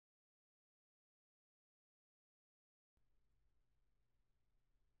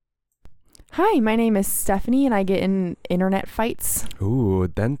Hi, my name is Stephanie, and I get in internet fights.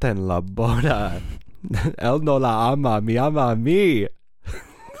 Tenten la boda. Él no la ama, mi ama a mí.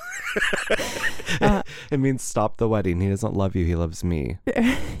 It means stop the wedding. He doesn't love you, he loves me.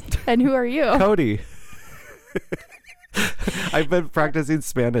 And who are you? Cody. I've been practicing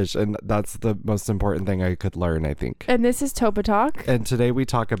Spanish, and that's the most important thing I could learn, I think. And this is Topa Talk. And today we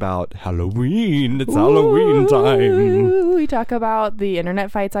talk about Halloween. It's Halloween time. We talk about the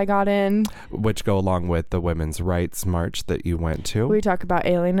internet fights I got in. Which go along with the women's rights march that you went to. We talk about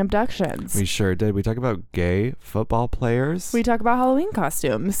alien abductions. We sure did. We talk about gay football players. We talk about Halloween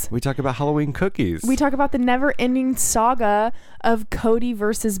costumes. We talk about Halloween cookies. We talk about the never-ending saga of Cody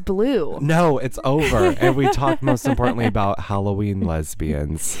versus Blue. No, it's over. And we talk most importantly about Halloween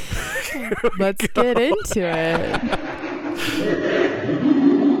lesbians. Let's get into it.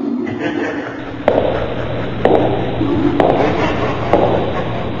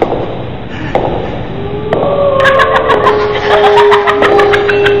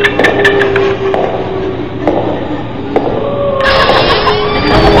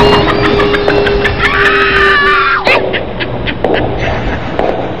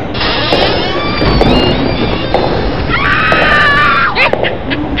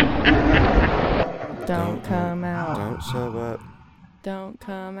 Don't come out. Don't show up. Don't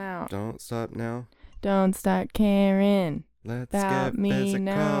come out. Don't stop now. Don't start caring. Let's About get me physical.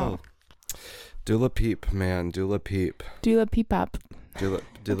 now. Dula peep, man. Dula peep. Do the peep up. Dula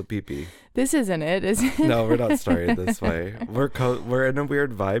peepee. This isn't it, is it? No, we're not starting this way. We're in a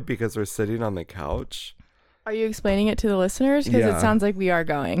weird vibe because we're sitting on the couch. Are you explaining it to the listeners? Because Yeah. it sounds like we are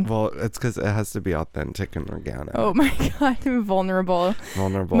going. Well, it's because it has to be authentic and organic. Oh my God, vulnerable.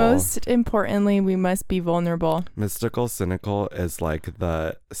 Vulnerable. Most importantly, we must be vulnerable. Mystical Cynical is like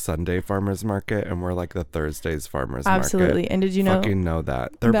the Sunday farmers market, and we're like the Thursdays farmers market. Absolutely. And did you know? Fucking know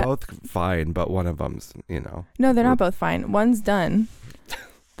that. They're that- both fine, but one of them's, No, they're not both fine. One's done.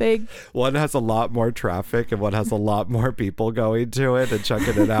 One has a lot more traffic and one has a lot more people going to it and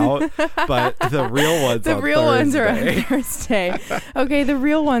checking it out. But the real ones The on real ones are on Thursday. Thursday. Okay, the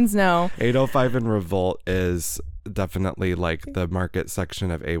real ones no. 805 and Revolt is definitely like the market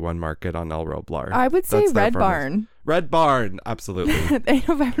section of A1 Market on El Roblar. I would say That's their Red farmers- Barn. Red Barn, absolutely.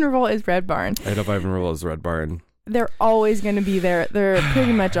 805 and Revolt is Red Barn. 805 and Revolt is Red Barn. They're always going to be there. They're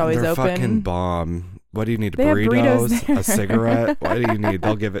pretty much always They're open. fucking bomb. What do you need? They have burritos Burritos? there. A cigarette? What do you need?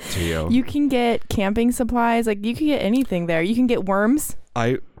 They'll give it to you. You can get camping supplies. Like, you can get anything there. You can get worms.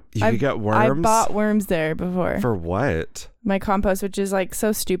 You can get worms? I bought worms there before. For what? My compost, which is like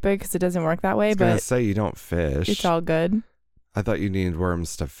so stupid because it doesn't work that way, I was gonna but say you don't fish. it's all good. I thought you needed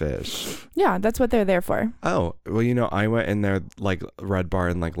worms to fish. Yeah, that's what they're there for. Oh, well, I went in there like Red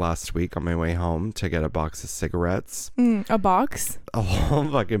Barn like last week on my way home to get a box of cigarettes. A box? A whole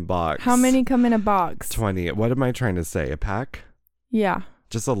fucking box. How many come in a box? 20. What am I trying to say? A pack? Yeah.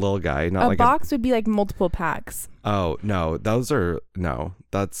 Just a little guy, not A like box would be like multiple packs. Oh, no.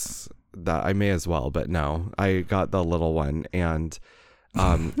 That's that I may as well, but no. I got the little one, and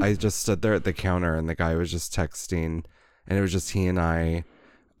I just stood there at the counter, and the guy was just texting, and it was just he and I,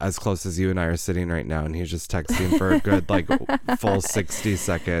 as close as you and I are sitting right now, and he was just texting for a good like full 60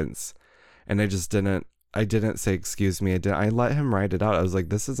 seconds, and I didn't say excuse me. I let him write it out. I was like,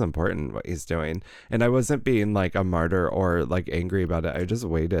 this is important what he's doing, and I wasn't being like a martyr or like angry about it. I just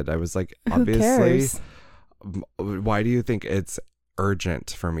waited. I was like, obviously, Who cares? why do you think it's urgent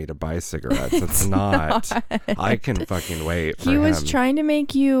for me to buy cigarettes? It's not. I can fucking wait for He was him. trying to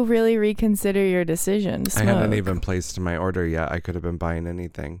make you really reconsider your decision to I smoke. hadn't even placed my order yet. I could have been buying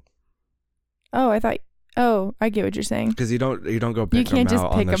anything. Oh, I get what you're saying. Because you don't go pick can't them just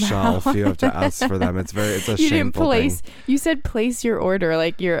out on pick the them shelf. out. You have to ask for them. It's a You didn't shameful place. thing. You said place your order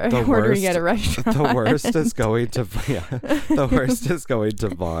like you're The ordering worst- at a restaurant. The worst is going to the worst is going to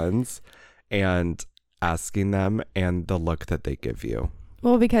Vaughn's and asking them and the look that they give you.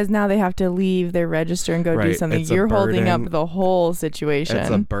 Well, because now they have to leave their register and go do Right, something. it's a You're holding up burden. the whole situation.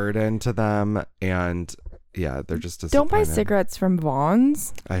 It's a burden to them, and yeah, they're just Don't buy disappointed. cigarettes from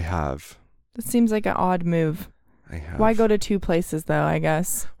Vaughn's. I have. That seems like an odd move. I have. Why go to two places though? I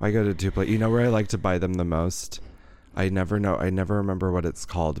guess. Why go to two places? You know where I like to buy them the most? I never remember what it's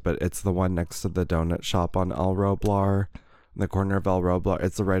called, but it's the one next to the donut shop on El Roblar, in the corner of El Roblar.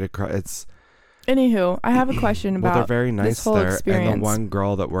 It's right across. Anywho, I have a question Well, they're about very nice this whole there. experience. And the one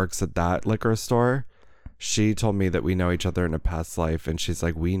girl that works at that liquor store, she told me that we know each other in a past life, and she's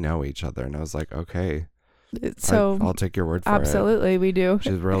like, we know each other, and I was like, okay. So I'll take your word for it. absolutely, we do.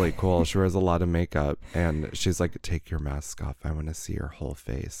 She's really cool. She wears a lot of makeup, and she's like, take your mask off. I want to see your whole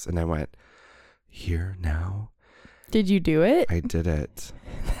face. And I went, here now? Did you do it? I did it.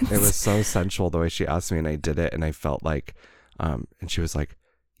 It was so sensual the way she asked me, and I did it, and I felt like, and she was like,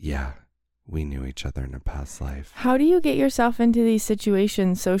 yeah, we knew each other in a past life. How do you get yourself into these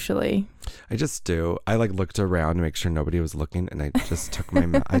situations socially? I just do. I like looked around to make sure nobody was looking, and I just took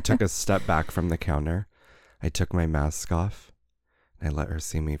I took a step back from the counter. I took my mask off, and I let her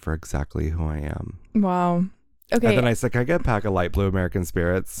see me for exactly who I am. Wow. Okay. And then I said, can I get a pack of light blue American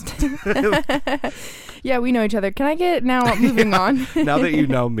Spirits? Yeah, we know each other. Can I get now moving on? Now that you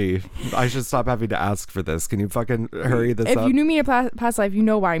know me, I should stop having to ask for this. Can you fucking hurry this If up? you knew me in a past life, you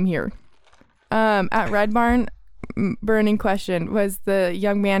know why I'm here. At Red Barn, burning question, was the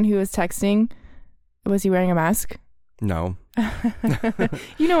young man who was texting, was he wearing a mask? No.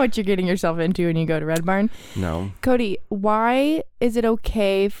 You know what you're getting yourself into when you go to Red Barn. No. Cody, why is it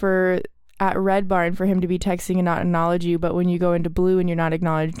okay at Red Barn for him to be texting and not acknowledge you, but when you go into Blue and you're not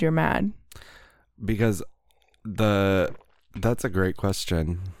acknowledged, you're mad? Because that's a great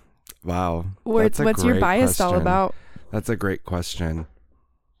question. Wow. What's your bias all about? That's a great question.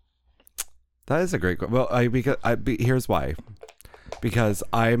 That is a great question. Well, here's why. Because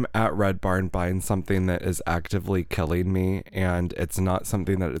I'm at Red Barn buying something that is actively killing me, and it's not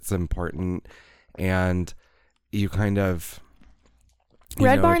something that it's important, and you kind of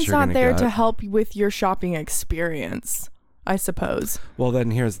Red Barn's not there to help with your shopping experience, I suppose. Well,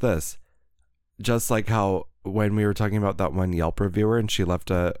 then here's this. Just like how when we were talking about that one Yelp reviewer and she left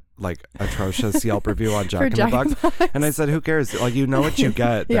a like atrocious Yelp review on Jack in the Box, and I said, who cares? Like, you know what you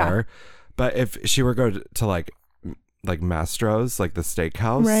get there. But if she were go to like Mastro's, like the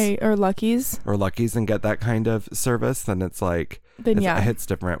steakhouse, right, or Lucky's and get that kind of service, then it's like it hits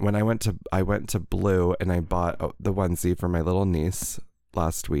different. When I went to Blue and I bought the onesie for my little niece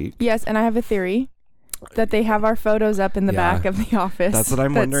last week. Yes, and I have a theory that they have our photos up in the back of the office. That's what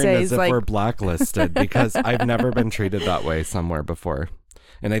I'm wondering, is if we're blacklisted, because I've never been treated that way somewhere before.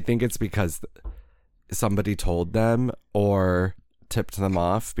 And I think it's because somebody told them or tipped them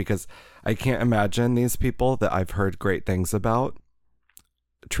off, because I can't imagine these people that I've heard great things about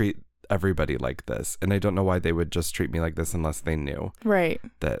treat everybody like this. And I don't know why they would just treat me like this unless they knew. Right.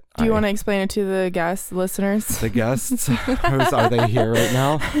 That Do you want to explain it to the listeners? The guests? Are they here right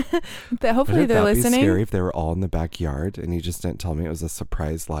now? Hopefully they're listening. Would it be scary if they were all in the backyard and you just didn't tell me it was a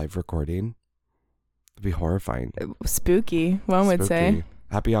surprise live recording? It'd be horrifying. Spooky, one would say.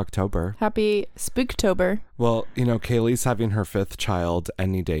 Happy October. Happy Spooktober. Well, Kaylee's having her 5th child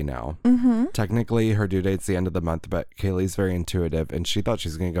any day now. Mm-hmm. Technically, her due date's the end of the month, but Kaylee's very intuitive, and she thought she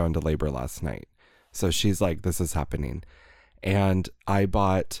was going to go into labor last night. So she's like, this is happening. And I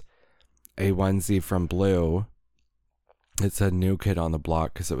bought a onesie from Blue. It's a new kid on the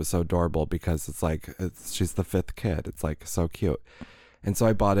block because it was so adorable, because she's the 5th kid. It's like so cute. And so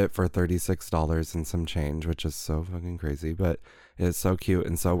I bought it for $36 and some change, which is so fucking crazy, but it's so cute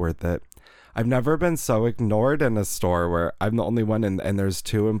and so worth it. I've never been so ignored in a store where I'm the only one and there's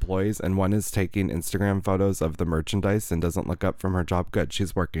 2 employees, and one is taking Instagram photos of the merchandise and doesn't look up from her job. Good.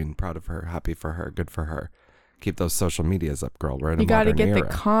 She's working. Proud of her. Happy for her. Good for her. Keep those social medias up, girl. We're in a modern era. You got to get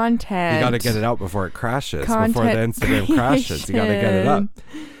the content. You got to get it out before it crashes. Before the Instagram crashes. You got to get it up.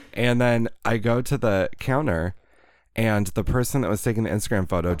 And then I go to the counter, and the person that was taking the Instagram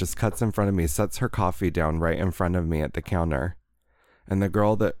photo just cuts in front of me, sets her coffee down right in front of me at the counter. And the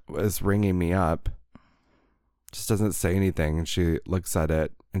girl that was ringing me up just doesn't say anything. And she looks at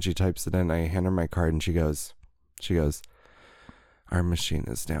it and she types it in. I hand her my card and she goes, our machine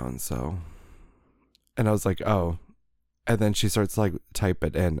is down. So, and I was like, oh. And then she starts like type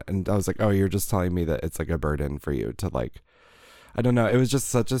it in. And I was like, oh, you're just telling me that it's like a burden for you to like, I don't know. It was just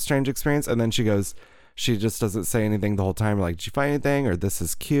such a strange experience. And then she goes, she just doesn't say anything the whole time. Like, did you find anything? Or this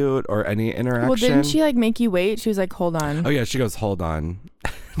is cute? Or any interaction? Well, didn't she like make you wait? She was like, hold on. Oh, yeah. She goes, hold on.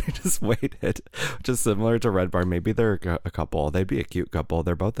 I just waited. Which is similar to Red Barn. Maybe they're a couple. They'd be a cute couple.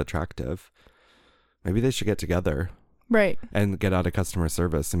 They're both attractive. Maybe they should get together. Right. And get out of customer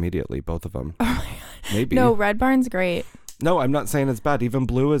service immediately. Both of them. Oh my God. Maybe. No, Red Barn's great. No, I'm not saying it's bad. Even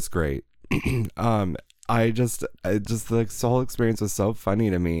Blue is great. I just the whole experience was so funny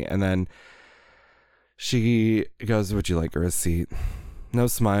to me. And then she goes, would you like a receipt? No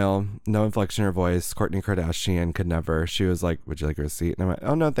smile, no inflection in her voice. Kourtney Kardashian could never. She was like, would you like a receipt? And I went,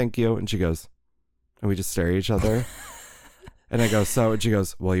 oh, no, thank you. And she goes, and we just stare at each other. And I go, so? And she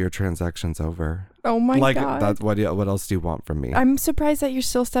goes, well, your transaction's over. Oh, my God. Like, that's what else do you want from me? I'm surprised that you're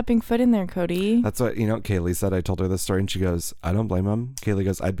still stepping foot in there, Cody. That's what, Kaylee said. I told her this story, and she goes, I don't blame him. Kaylee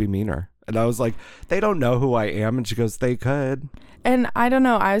goes, I'd be meaner. And I was like, they don't know who I am. And she goes, they could. And I don't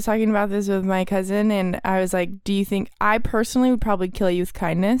know. I was talking about this with my cousin, and I was like, do you think I personally would probably kill you with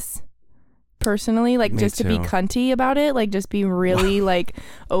kindness? personally, like Me just to be too. cunty about it, like just be really like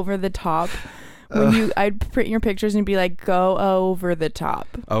over the top. When I'd print your pictures and be like, go over the top.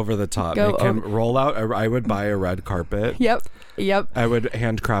 Over the top. Go Make him roll out. I would buy a red carpet. Yep. I would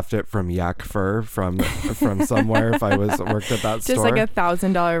handcraft it from yak fur from somewhere if I worked at that Just store. like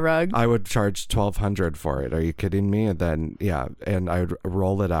 $1,000 rug. I would charge $1,200 for it. Are you kidding me? And then and I would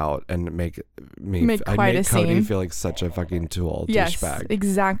roll it out and make quite a Cody scene. feel like such a fucking tool Yes, douchebag.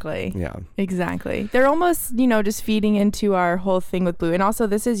 exactly. Yeah. Exactly. They're almost, just feeding into our whole thing with Blue. And also,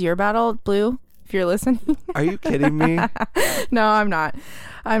 this is your battle, Blue, if you're listening. Are you kidding me? No, I'm not.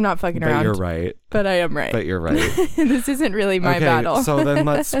 I'm not fucking But around. you're right. But I am right. But you're right. This isn't really my Okay, battle. so then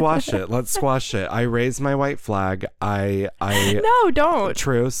let's squash it. I raise my white flag. No, don't.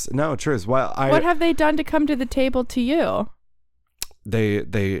 Truce. No, truce. Well, What have they done to come to the table to you?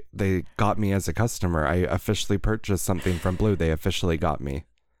 They got me as a customer. I officially purchased something from Blue. They officially got me.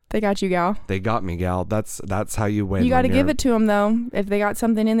 They got you, gal. They got me, gal. That's how you win. You got to give it to them, though. If they got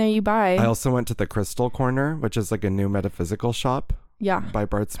something in there, you buy. I also went to the Crystal Corner, which is like a new metaphysical shop. Yeah. By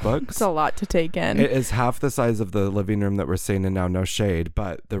Bart's Books. It's a lot to take in. It is half the size of the living room that we're staying in now. No shade,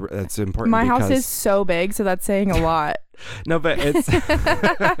 but it's important. My because house is so big, so that's saying a lot. No, but it's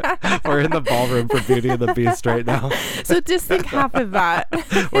we're in the ballroom for Beauty and the Beast right now. So just think half of that.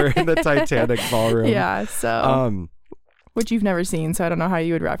 We're in the Titanic ballroom. Yeah. So. Which you've never seen, so I don't know how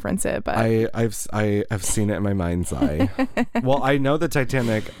you would reference it, but I've seen it in my mind's eye. Well, I know the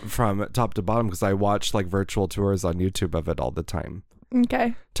Titanic from top to bottom because I watch like virtual tours on YouTube of it all the time.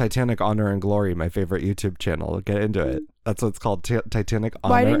 Okay. Titanic Honor and Glory, my favorite YouTube channel. Get into it. That's what it's called. Titanic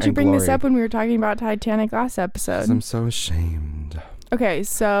Honor. Why didn't you and bring this Glory. up when we were talking about Titanic last 'Cause episode? I'm so ashamed. Okay,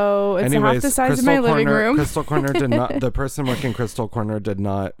 so it's Anyways, half the size Crystal of my living Corner, room. Crystal Corner did not. The person working Crystal Corner did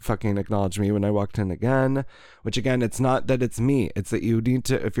not fucking acknowledge me when I walked in again. Which again, it's not that it's me. It's that you need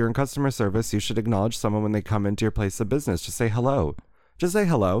to. If you're in customer service, you should acknowledge someone when they come into your place of business. Just say hello. Just say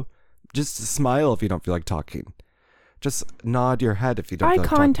hello. Just smile if you don't feel like talking. Just nod your head if you don't Eye feel like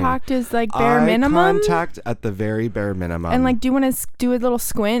talking. contact is like bare minimum. Eye contact at the very bare minimum. And like, do you want to do a little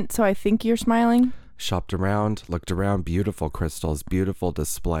squint so I think you're smiling? Shopped around, looked around, beautiful crystals, beautiful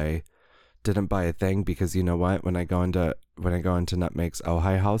display. Didn't buy a thing because you know what? When I go into Nutmegs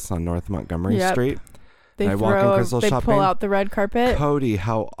Ojai House on North Montgomery Yep. Street, They and I walk in crystal they shopping. pull out the red carpet. Cody,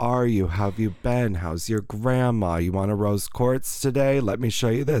 how are you? How have you been? How's your grandma? You want a rose quartz today? Let me show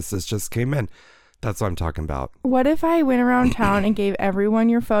you this. This just came in. That's what I'm talking about. What if I went around town and gave everyone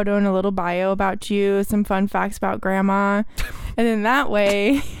your photo and a little bio about you, some fun facts about grandma, and then that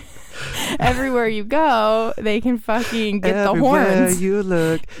way, everywhere you go, they can fucking get the horns. Everywhere you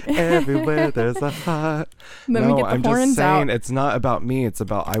look, everywhere there's a heart. Let me get the I'm horns just saying, out. it's not about me. It's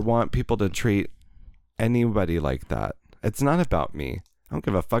about I want people to treat anybody like that. It's not about me. I don't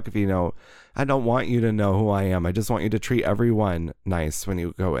give a fuck if you know. I don't want you to know who I am. I just want you to treat everyone nice when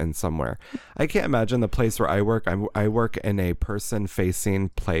you go in somewhere. I can't imagine the place where I work. I work in a person-facing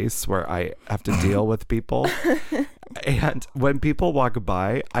place where I have to deal with people. And when people walk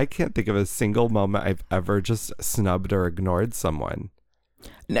by, I can't think of a single moment I've ever just snubbed or ignored someone.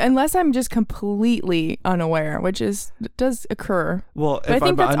 Unless I'm just completely unaware, which does occur. Well, But I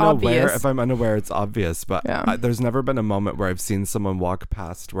think that's obvious. if I'm unaware, it's obvious. But Yeah. there's never been a moment where I've seen someone walk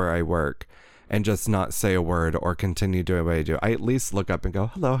past where I work and just not say a word or continue doing what I do. I at least look up and go,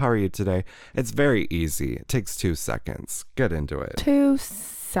 "Hello, how are you today?" It's very easy. It takes 2 seconds. Get into it. 2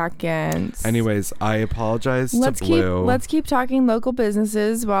 seconds. Anyways, I apologize to Blue. Let's keep talking local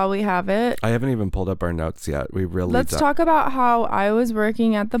businesses while we have it. I haven't even pulled up our notes yet. We really Let's talk about how I was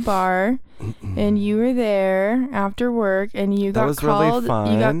working at the bar and you were there after work and you That got was really called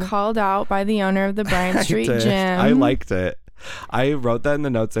fun. you got called out by the owner of the Bryant Street I did. Gym. I liked it. I wrote that in the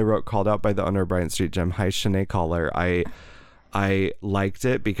notes. I wrote called out by the owner of Bryant Street Gym. Hi, Shanae Caller. I liked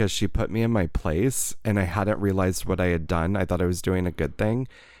it because she put me in my place and I hadn't realized what I had done. I thought I was doing a good thing.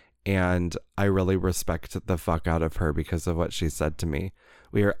 And I really respect the fuck out of her because of what she said to me.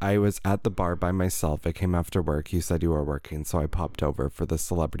 I was at the bar by myself. I came after work. You said you were working, so I popped over for the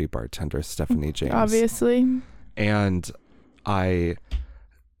celebrity bartender, Stephanie James. Obviously. And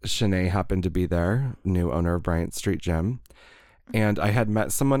Shanae happened to be there, new owner of Bryant Street Gym. And I had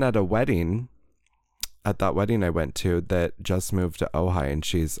met someone at a wedding, at that wedding I went to, that just moved to Ojai, and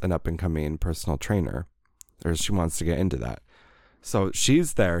she's an up-and-coming personal trainer, or she wants to get into that. So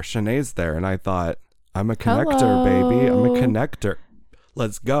she's there, Shanae's there, and I thought, I'm a connector, baby. I'm a connector.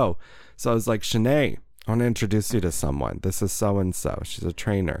 Let's go. So I was like, Shanae, I want to introduce you to someone. This is so-and-so. She's a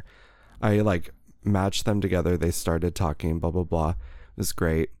trainer. I matched them together. They started talking, blah, blah, blah. It was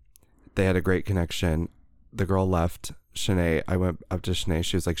great. They had a great connection. The girl left. Shanae, I went up to Shanae.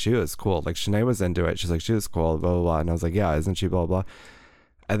 She was like, she was cool. Like, Shanae was into it. She's like, she was cool, blah, blah, blah. And I was like, yeah, isn't she, blah, blah.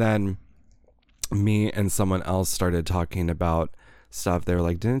 And then me and someone else started talking about stuff. They were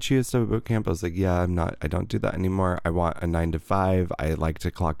like, didn't you used to have a boot camp? I was like, yeah, I don't do that anymore. I want a 9 to 5. I like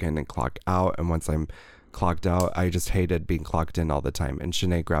to clock in and clock out. And once I'm clocked out, I just hated being clocked in all the time. And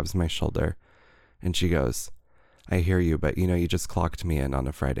Shanae grabs my shoulder and she goes, I hear you, but you just clocked me in on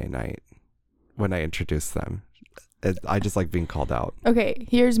a Friday night when I introduced them. I just like being called out. Okay,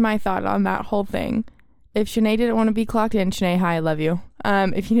 here's my thought on that whole thing. If Shanae didn't want to be clocked in, Shanae, hi, I love you.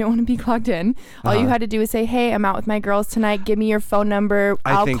 If you didn't want to be clocked in, all you had to do was say, hey, I'm out with my girls tonight. Give me your phone number.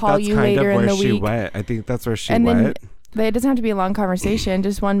 I'll call you later in the week. I think that's where she and went. Then it doesn't have to be a long conversation,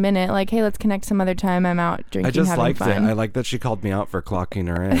 just 1 minute. Like, hey, let's connect some other time. I'm out drinking, I just having liked fun. it. I like that she called me out for clocking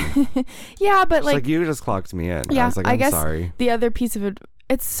her in. Yeah, but She's like, you just clocked me in. Yeah, I was like, I I'm guess sorry. The other piece of it,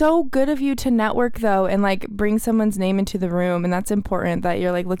 it's so good of you to network though, and like bring someone's name into the room, and that's important that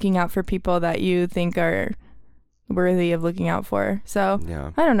you're like looking out for people that you think are worthy of looking out for. So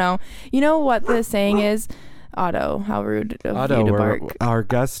Yeah. I don't know. You know what the saying is? Otto, how rude of you to bark. Our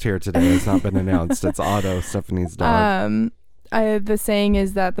guest here today has not been announced. It's Otto, Stephanie's dog. The saying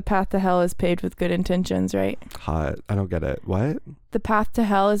is that the path to hell is paved with good intentions, right? Hot. I don't get it. What? The path to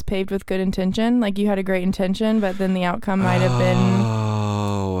hell is paved with good intention. Like you had a great intention, but then the outcome might have been.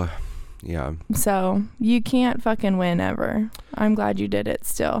 Oh, yeah. So you can't fucking win ever. I'm glad you did it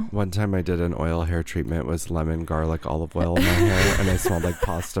still. One time I did an oil hair treatment with lemon, garlic, olive oil in my hair, and I smelled like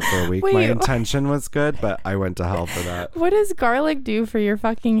pasta for a week. Wait, my intention was good, but I went to hell for that. What does garlic do for your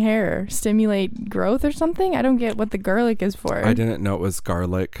fucking hair? Stimulate growth or something? I don't get what the garlic is for. I didn't know it was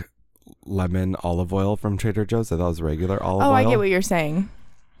garlic, lemon, olive oil from Trader Joe's. I thought it was regular olive oil. Oh, I get what you're saying.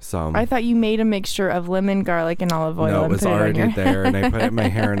 So I thought you made a mixture of lemon, garlic, and olive oil. no, it and was put already it on your there, and I put it in my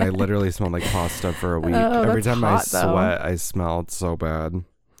hair, and I literally smelled like pasta for a week. Oh, Every that's time I hot, though. sweat, I smelled so bad.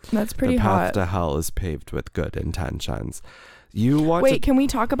 That's pretty the path hot. to hell is paved with good intentions. You want Wait, can we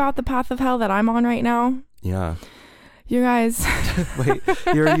talk about the path of hell that I'm on right now? Yeah. You guys. Wait,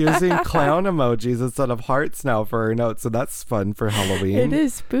 you're using clown emojis instead of hearts now for our notes, so that's fun for Halloween. It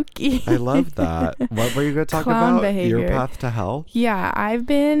is spooky. I love that. What were you going to talk Clown about? behavior. Your path to hell? Yeah, I've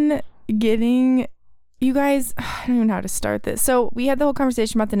been getting, you guys, I don't even know how to start this. So we had the whole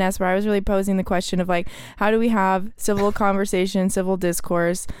conversation about the nest where I was really posing the question of like, how do we have civil conversation, civil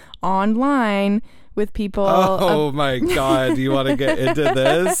discourse online with people? Oh my God. Do you want to get into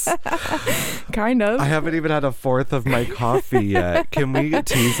this? Kind of. I haven't even had a fourth of my coffee yet. Can we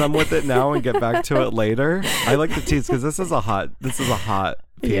tease them with it now and get back to it later? I like to tease because this is a hot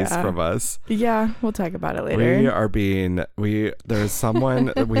piece from us. Yeah, we'll talk about it later. There's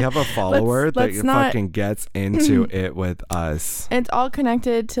someone, we have a follower that fucking gets into it with us. And it's all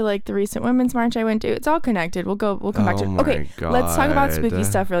connected to like the recent Women's March I went to. It's all connected. We'll come back to it. Okay, let's talk about spooky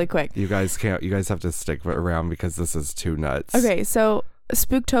stuff really quick. You guys have to stick around because this is too nuts. Okay, so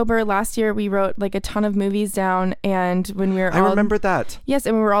Spooktober last year we wrote like a ton of movies down, and when we were I remember that. Yes,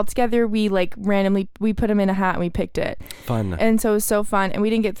 and when we were all together we like randomly we put them in a hat and we picked it. Fun. And so it was so fun, and we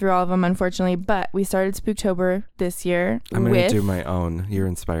didn't get through all of them unfortunately, but we started Spooktober this year. I'm gonna do my own. You're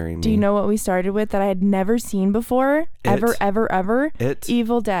inspiring me. Do you know what we started with that I had never seen before? Ever?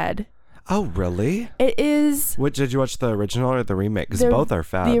 Evil Dead. Oh, really? It is. What, did you watch the original or the remake? Because both are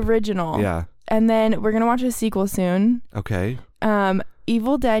fab. The original. Yeah. And then we're gonna watch a sequel soon. Okay.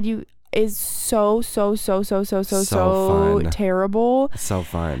 Evil Dead is so fun. terrible. So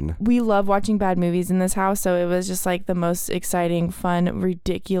fun. We love watching bad movies in this house, so it was just like the most exciting, fun,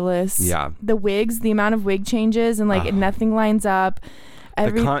 ridiculous. Yeah. The wigs, the amount of wig changes, and like nothing lines up.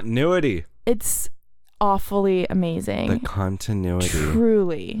 The continuity. It's awfully amazing. The continuity.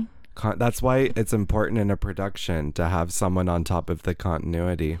 Truly. That's why it's important in a production to have someone on top of the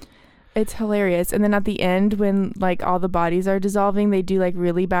continuity. It's hilarious. And then at the end, when like all the bodies are dissolving, they do like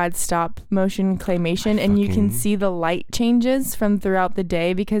really bad stop motion claymation, and you can see the light changes from throughout the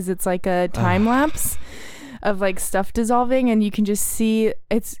day because it's like a time lapse of like stuff dissolving, and you can just see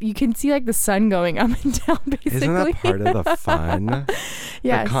you can see like the sun going up and down basically. Isn't that part of the fun?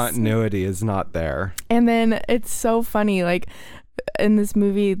 Yes. The continuity is not there. And then it's so funny, like in this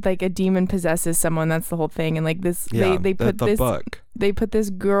movie, like a demon possesses someone. That's the whole thing. And like this, they put this book. They put this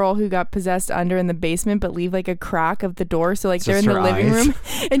girl who got possessed under in the basement, but leave like a crack of the door, so like they're in the living room,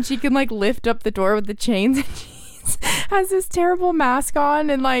 and she can like lift up the door with the chains. And she has this terrible mask on,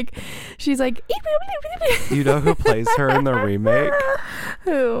 and like she's like. You know who plays her in the remake?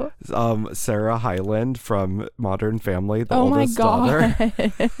 Who? Sarah Hyland from Modern Family, the oldest daughter.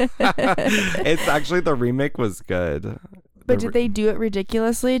 It's actually, the remake was good. But did they do it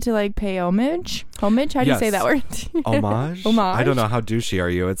ridiculously to like pay homage? Homage? How do you say that word? Homage? Homage? I don't know. How douchey are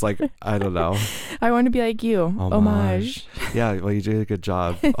you? It's like, I don't know. I want to be like you. Homage. Yeah, well, you did a good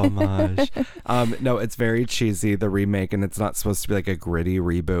job. Homage. No, it's very cheesy, the remake, and it's not supposed to be like a gritty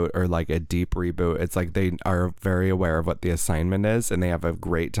reboot or like a deep reboot. It's like they are very aware of what the assignment is, and they have a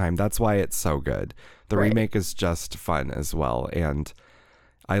great time. That's why it's so good. The remake is just fun as well, and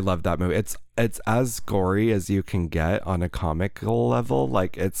I love that movie. It's as gory as you can get on a comical level.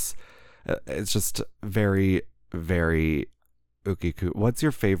 Like it's just very, very ooky-coo. What's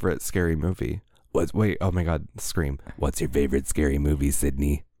your favorite scary movie? Wait, oh my God, Scream. What's your favorite scary movie,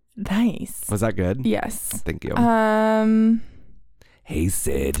 Sydney? Nice. Was that good? Yes. Thank you. Hey,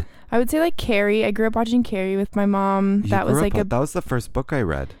 Sid. I would say like Carrie. I grew up watching Carrie with my mom. That was the first book I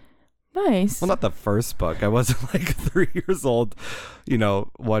read. Nice. Well, not the first book. I wasn't like 3 years old.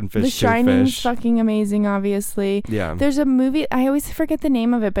 One fish, The two Shining's fish. fucking amazing, obviously. Yeah. There's a movie, I always forget the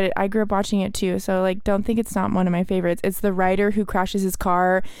name of it, but I grew up watching it too. So like, don't think it's not one of my favorites. It's the writer who crashes his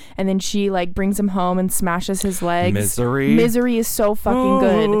car and then she like brings him home and smashes his legs. Misery. Misery is so fucking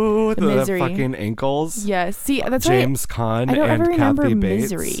good. The Misery. fucking ankles. Yes. See, that's James Caan I don't and ever remember Kathy Bates.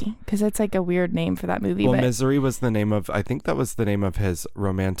 Misery because that's like a weird name for that movie. Well, but Misery was the name of, I think that was the name of his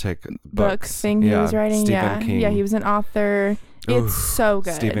romantic books. thing he was writing. Stephen King. Yeah, he was an author. It's so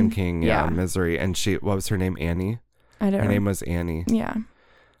good. Stephen King, yeah, Misery. And what was her name? Annie? I don't know. Her name was Annie. Yeah.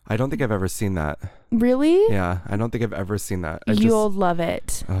 I don't think I've ever seen that. Really? Yeah, I don't think I've ever seen that. You'll love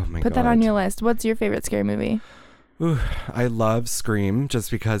it. Oh my God. Put that on your list. What's your favorite scary movie? Ooh, I love Scream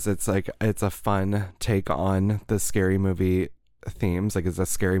just because it's a fun take on the scary movie themes. Like it's a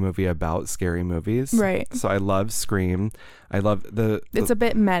scary movie about scary movies. Right. So I love Scream. I love it's a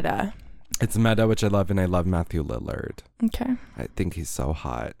bit meta. It's meta, which I love, and I love Matthew Lillard. Okay. I think he's so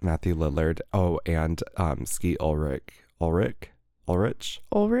hot. Matthew Lillard. Oh, and Skeet Ulrich.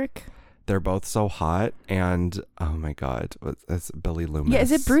 They're both so hot, and oh my God, that's Billy Loomis. Yeah,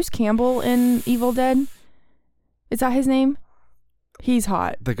 is it Bruce Campbell in Evil Dead? Is that his name? He's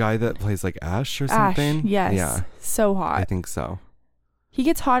hot. The guy that plays like Ash or something? Ash, yes. Yeah. So hot. I think so. He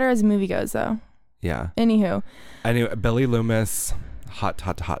gets hotter as the movie goes, though. Yeah. Anywho. Anyway, Billy Loomis, hot.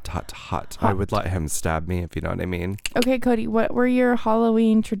 I would let him stab me, if you know what I mean. Okay, Cody, what were your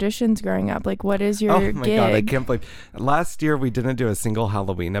Halloween traditions growing up? Like, what is your Oh my gig? God, I can't believe. Last year, we didn't do a single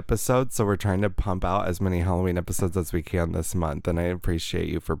Halloween episode, so we're trying to pump out as many Halloween episodes as we can this month, and I appreciate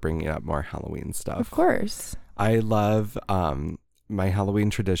you for bringing up more Halloween stuff. Of course. I love my Halloween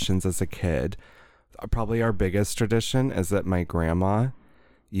traditions as a kid. Probably our biggest tradition is that my grandma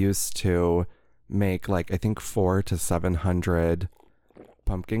used to make like I think 400 to 700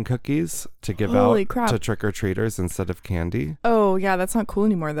 pumpkin cookies to give Holy out crap. to trick-or-treaters instead of candy. Oh, yeah, that's not cool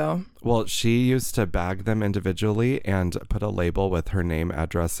anymore, though. Well, she used to bag them individually and put a label with her name,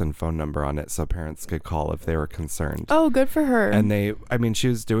 address, and phone number on it so parents could call if they were concerned. Oh, good for her. And she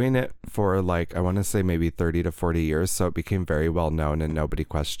was doing it for like, I want to say maybe 30 to 40 years. So it became very well known and nobody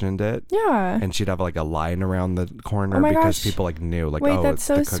questioned it. Yeah. And she'd have like a line around the corner Oh my because gosh. people like knew like, Wait, oh, that's it's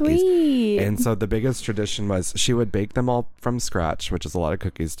so the cookies. sweet. And so the biggest tradition was she would bake them all from scratch, which is a lot of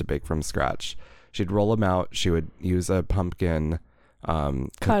cookies to bake from scratch. She'd roll them out. She would use a pumpkin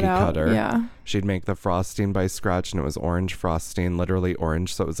cookie cutter. Yeah. She'd make the frosting by scratch, and it was orange frosting, literally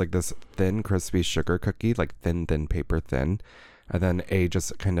orange. So it was like this thin, crispy sugar cookie, like thin, paper thin. And then a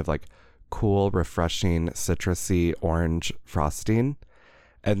just kind of like cool, refreshing, citrusy orange frosting.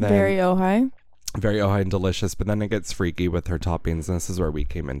 And then Very Ojai. very Ojai and delicious. But then it gets freaky with her toppings, and this is where we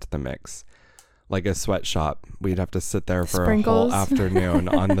came into the mix. Like a sweatshop, we'd have to sit there for Sprinkles. a whole afternoon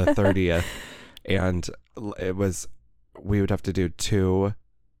on the 30th. And we would have to do 2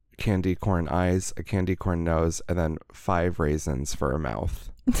 candy corn eyes, a candy corn nose, and then 5 raisins for a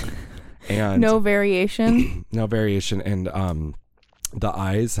mouth. And No variation. no variation. And the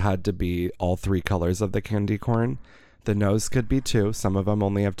eyes had to be all 3 colors of the candy corn. The nose could be 2. Some of them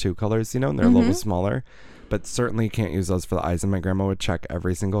only have 2 colors, and they're a little smaller. But certainly can't use those for the eyes. And my grandma would check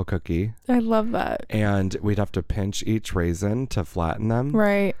every single cookie. I love that. And we'd have to pinch each raisin to flatten them.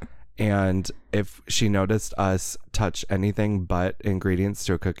 Right. And if she noticed us touch anything but ingredients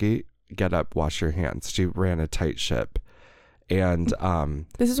to a cookie, get up, wash your hands. She ran a tight ship. And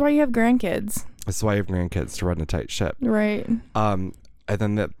This is why you have grandkids. that's why I have grandkids, to run a tight ship. Right. And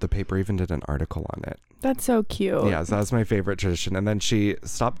then the paper even did an article on it. That's so cute. Yeah, so that's my favorite tradition. And then she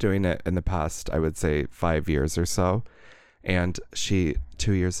stopped doing it in the past, I would say 5 years or so. And she,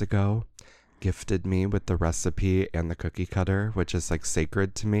 2 years ago, gifted me with the recipe and the cookie cutter, which is like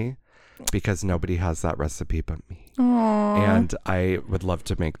sacred to me because nobody has that recipe but me. Aww. And I would love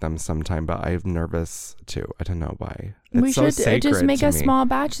to make them sometime, but I'm nervous too. I don't know why. It's We so should sacred just make to a me. small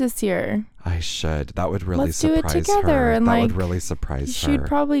batch this year. I should. That would really Let's do it surprise together her. and, that like, would really surprise her. She'd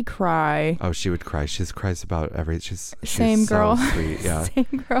probably cry. Oh, she would cry. She cries about she's Same girl. So sweet. Yeah.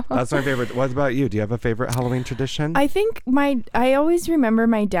 Same girl. That's my favorite. What about you? Do you have a favorite Halloween tradition? I think I always remember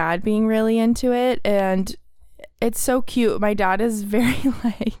my dad being really into it, and it's so cute. My dad is very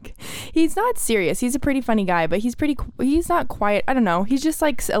like, he's not serious. He's a pretty funny guy, but he's not quiet. I don't know. He's just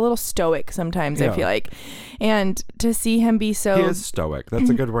like a little stoic sometimes, Yeah. I feel like. And to see him be so... He is stoic. That's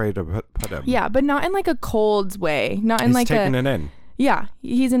a good way to put him. Yeah, but not in like a cold way. Not in He's like taking it in. Yeah,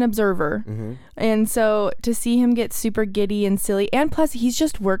 he's an observer. Mm-hmm. And so to see him get super giddy and silly, and plus he's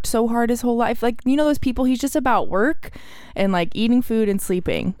just worked so hard his whole life. Like, you know those people, he's just about work and like eating food and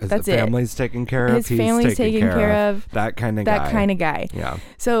sleeping. That's it. His family's taken care of. His He's family's taken taken care of. That kind of guy. That kind of guy. Yeah.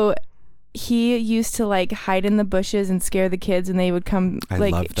 So he used to like hide in the bushes and scare the kids, and they would come. I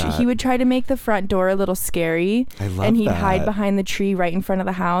like love that. He would try to make the front door a little scary. I love and he'd that. hide behind the tree right in front of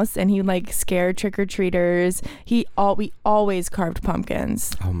the house, and he'd like scare trick-or-treaters. We always carved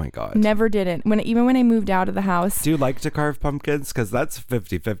pumpkins. Oh my God. Never didn't. Even when I moved out of the house, Do you like to carve pumpkins? Because that's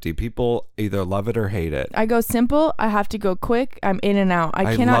 50-50. People either love it or hate it. I go simple. I have to go quick. I'm in and out.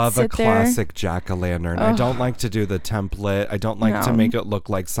 I cannot love sit a there. classic jack-o'-lantern. I don't like to do the template. I don't like to No. make it look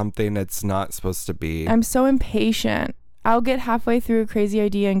like something it's not supposed to be. I'm so impatient. I'll get halfway through a crazy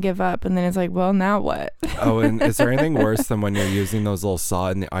idea and give up, and then it's like, well, now what? Oh, and is there anything worse than when you're using those little saw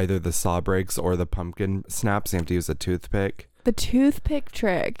and either the saw breaks or the pumpkin snaps? You have to use a toothpick. The toothpick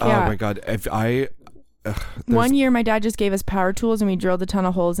trick. Oh Yeah. my God! One year, my dad just gave us power tools, and we drilled a ton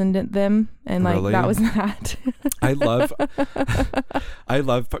of holes into them, and like Really? that was that. I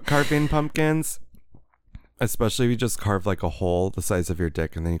love carving pumpkins. Especially if you just carve like a hole the size of your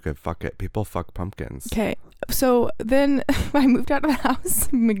dick and then you could fuck it. People fuck pumpkins. Okay. So then I moved out of the house.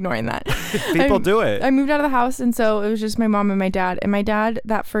 I'm ignoring that. People do it. I moved out of the house, and so it was just my mom and my dad. And my dad,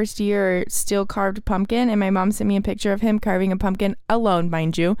 that first year, still carved a pumpkin, and my mom sent me a picture of him carving a pumpkin alone,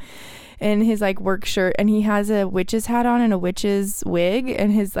 mind you, in his like work shirt, and he has a witch's hat on and a witch's wig,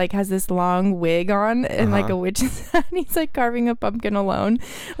 and his like has this long wig on and like a witch's hat, and he's like carving a pumpkin alone,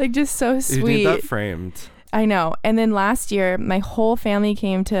 like just so sweet. You need that framed. I know. And then last year, my whole family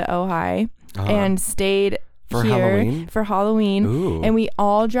came to Ojai and stayed For here Halloween? for Halloween. Ooh. And we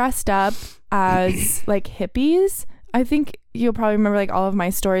all dressed up as like hippies. I think you'll probably remember like all of my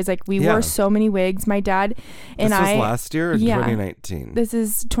stories. Like we Yeah. wore so many wigs. My dad and this I. was last year or Yeah. 2019? This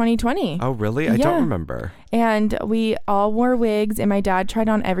is 2020. Oh, really? I Yeah. don't remember. And we all wore wigs, and my dad tried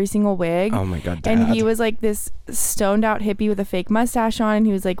on every single wig. Oh my God, Dad. And he was like this stoned out hippie with a fake mustache on, and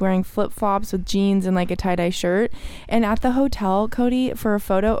he was like wearing flip flops with jeans and like a tie dye shirt. And at the hotel, Cody, for a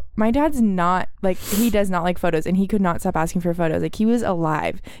photo, my dad's not like, he does not like photos, and he could not stop asking for photos. Like he was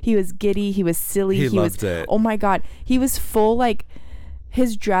alive. He was giddy. He was silly. He was, loved it. Oh my God. He was full like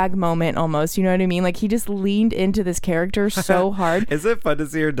his drag moment almost. You know what I mean? Like he just leaned into this character so hard. Is it fun to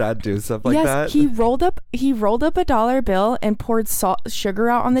see your dad do stuff like yes, that? he rolled up a dollar bill and poured sugar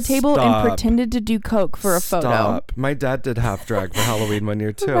out on the table and Stop. pretended to do coke for a photo. Stop. My dad did half drag for Halloween one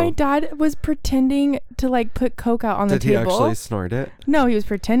year too. My dad was pretending to like put coke out on Did the he table. actually snort it? No, he was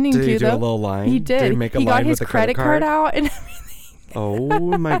pretending Did to he do though. a little line? He did. Did he make a he line got his with a credit card out and Oh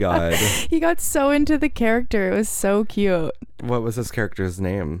my God. he got so into the character. It was so cute. What was his character's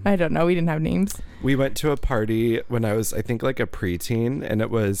name? I don't know. We didn't have names. We went to a party when I was, I think, like a preteen, and it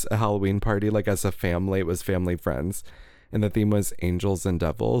was a Halloween party, like as a family. It was family friends. And the theme was angels and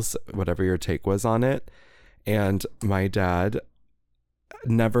devils, whatever your take was on it. And my dad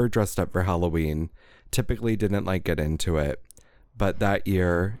never dressed up for Halloween, typically didn't like get into it. But that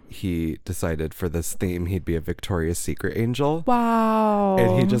year, he decided for this theme, he'd be a Victoria's Secret angel. Wow.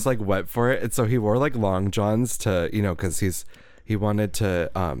 And he just like went for it. And so he wore like long johns to, you know, because he wanted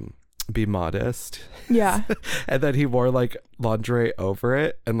to be modest. Yeah. And then he wore like lingerie over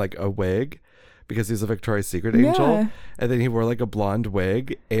it and like a wig because he's a Victoria's Secret angel. Yeah. And then he wore like a blonde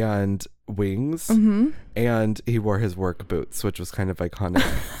wig and wings. Mm-hmm. And he wore his work boots, which was kind of iconic.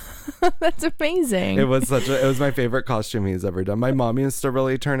 That's amazing. It was my favorite costume he's ever done. My mom used to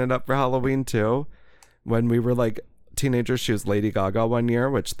really turn it up for Halloween too. When we were like teenagers, she was Lady Gaga one year,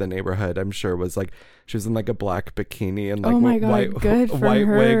 which the neighborhood I'm sure was like, she was in like a black bikini and like Oh my God, good for white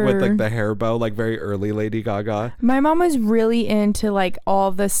wig with her. like the hair bow, like very early Lady Gaga. My mom was really into like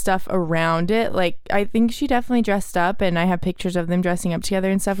all the stuff around it. Like I think she definitely dressed up, and I have pictures of them dressing up together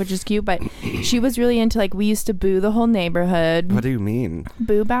and stuff, which is cute. But she was really into like, we used to boo the whole neighborhood. What do you mean?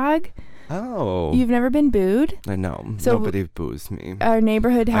 Boo bag. Oh. You've never been booed? I know. So nobody boos me. Our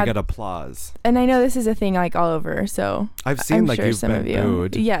neighborhood I had, get applause. and I know this is a thing like all over. So I've seen I'm like sure you've some been of you.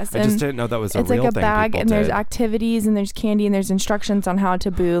 booed. Yes, I and just didn't know that was a it's real like a thing bag, people and there's did. activities, and there's candy, and there's instructions on how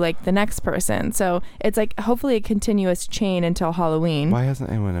to boo like the next person. So it's like hopefully a continuous chain until Halloween. Why hasn't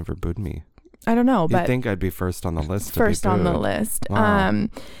anyone ever booed me? I don't know, You'd but think I'd be first on the list. first to be on the booed. list. Wow.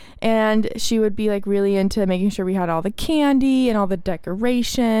 And she would be like really into making sure we had all the candy and all the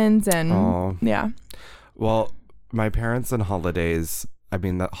decorations and Oh. yeah. Well, my parents and holidays. I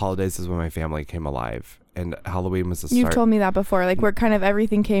mean, the holidays is when my family came alive, and Halloween was the start. You've told me that before. Like we're kind of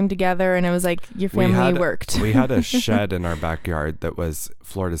everything came together, and it was like your family worked. We had a shed in our backyard that was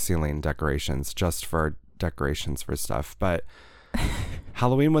floor to ceiling decorations, just for decorations for stuff. But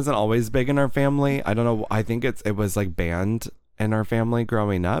Halloween wasn't always big in our family. I don't know. I think it was like banned in our family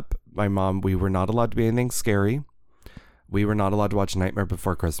growing up. My mom, we were not allowed to be anything scary. We were not allowed to watch Nightmare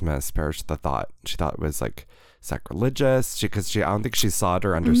Before Christmas. Perish the thought. She thought it was like sacrilegious. I don't think she saw it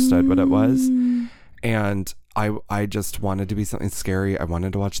or understood what it was. And I just wanted to be something scary. I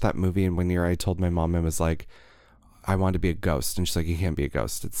wanted to watch that movie. And one year I told my mom, I was like, I want to be a ghost. And she's like, you can't be a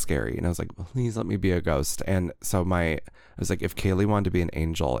ghost. It's scary. And I was like, please let me be a ghost. And so I was like, if Kaylee wanted to be an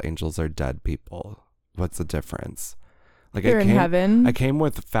angel, angels are dead people. What's the difference? Like You're in heaven. I came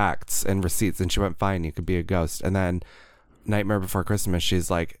with facts and receipts, and she went, fine, you could be a ghost. And then Nightmare Before Christmas,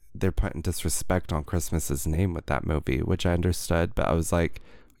 she's like, they're putting disrespect on Christmas's name with that movie, which I understood. But I was like,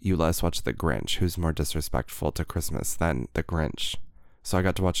 you let us watch The Grinch. Who's more disrespectful to Christmas than The Grinch? So I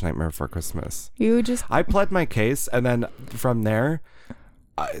got to watch Nightmare Before Christmas. I pled my case, and then from there,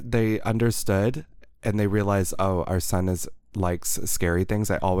 they understood, and they realized, oh, our son likes scary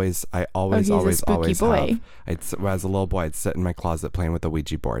things. I always boy. have. As a little boy, I'd sit in my closet playing with a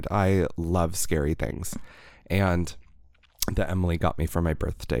Ouija board. I love scary things, and that Emily got me for my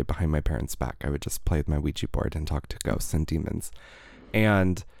birthday behind my parents' back. I would just play with my Ouija board and talk to ghosts and demons,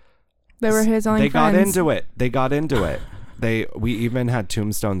 and they were his only friends. They got into it. We even had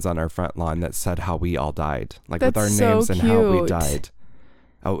tombstones on our front lawn that said how we all died, like with our names and how we died.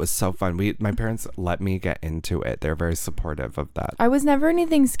 Oh, it was so fun. My parents let me get into it. They're very supportive of that. I was never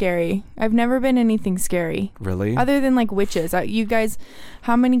anything scary. I've never been anything scary. Really? Other than like witches. You guys,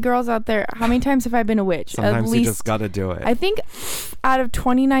 how many girls out there, how many times have I been a witch? Sometimes At least, you just got to do it. I think out of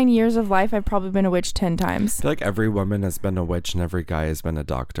 29 years of life, I've probably been a witch 10 times. I feel like every woman has been a witch and every guy has been a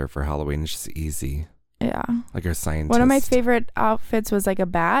doctor for Halloween. It's just easy. Yeah. Like a scientist. One of my favorite outfits was like a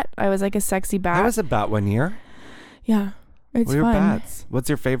bat. I was like a sexy bat. I was a bat one year. Yeah. It's What are fun. your bats? What's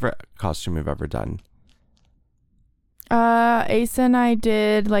your favorite costume you've ever done? Asa and I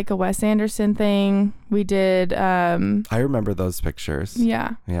did like a Wes Anderson thing. We did I remember those pictures.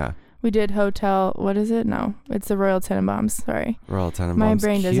 yeah. Yeah. We did Hotel, what is it? No, it's the Royal Tenenbaums. Sorry. Royal Tenenbaums. My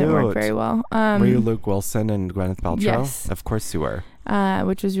brain doesn't work very well. Were you Luke Wilson and Gwyneth Paltrow? Yes. Of course you were.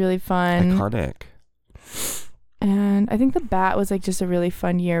 Which was really fun. Iconic. And I think the bat was like just a really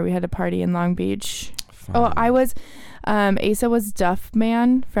fun year. We had a party in Long Beach. Fun. Oh, I was Asa was Duff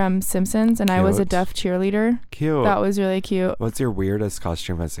Man from Simpsons, and I was a Cute. Duff cheerleader. Cute. That was really cute. What's your weirdest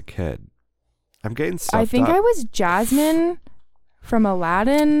costume as a kid? I'm getting stuffed I think up. I was Jasmine from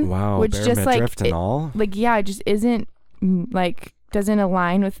Aladdin. Wow, which bare just midriff like and all. Like yeah, it just isn't like doesn't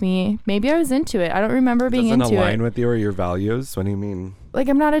align with me. Maybe I was into it. I don't remember being Doesn't into align it. with you or your values? What do you mean? Like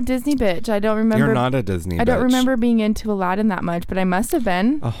I'm not a Disney bitch. I don't remember. You're not a Disney I don't bitch. remember being into Aladdin that much, but I must have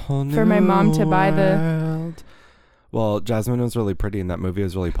been. A whole new For my mom to buy the- world. Well, Jasmine was really pretty, and that movie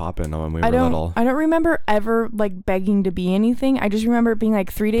was really popping when we were I little. don't remember ever like begging to be anything. I just remember it being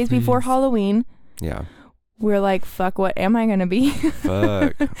like 3 days before Halloween. Yeah. We're like, fuck, what am I gonna be?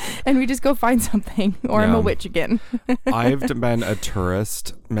 Fuck. And we just go find something, or I'm Yeah. a witch again. I've been a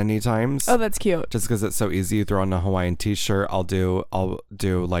tourist many times. Oh, that's cute. Just because it's so easy. You throw on a Hawaiian t-shirt. I'll do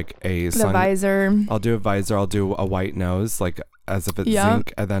like a The visor. I'll do a visor. I'll do a white nose, like as if it's Yep.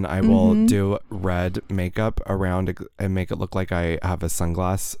 zinc, and then I will Mhm. do red makeup around and make it look like I have a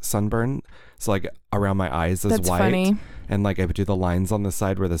sunglass sunburn. So like around my eyes is That's white, funny. and like I would do the lines on the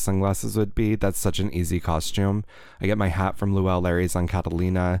side where the sunglasses would be. That's such an easy costume. I get my hat from Luell Larry's on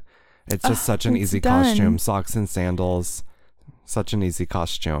Catalina. It's just such an it's easy done. costume. Socks and sandals. Such an easy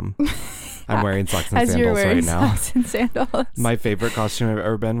costume. I'm wearing socks and As you're sandals wearing right now. socks and sandals. My favorite costume I've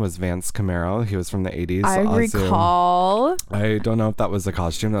ever been was Vance Camaro. He was from the 80s. I Azu. recall. I don't know if that was a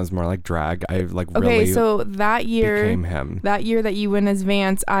costume. That was more like drag. I like Okay, really so that year became him. that year that you went as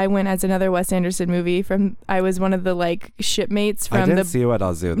Vance, I went as another Wes Anderson movie I was one of the like shipmates I from didn't see you at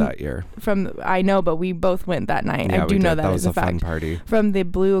Azu that year. I know, but we both went that night. Yeah, I do we know did. that was as a fun fact. party. From the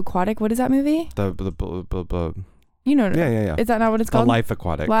Blue Aquatic, what is that movie? The You know. Yeah. Is that not what it's The called? Life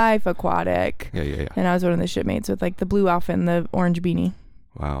Aquatic. Life Aquatic. Yeah. And I was one of the shipmates with like the blue outfit and the orange beanie.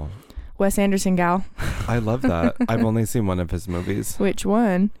 Wow. Wes Anderson gal. I love that. I've only seen one of his movies. Which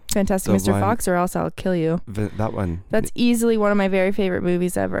one? Fantastic The Mr. one- Fox, or else I'll kill you. That one. That's easily one of my very favorite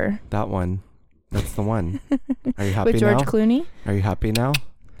movies ever. That one. That's the one. Are you happy With George now? Clooney? Are you happy now?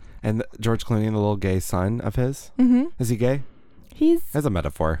 And George Clooney, the little gay son of his? Mm-hmm. Is he gay? He's... As a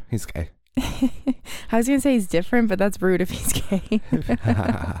metaphor. He's gay. I was going to say he's different, but that's rude if he's gay.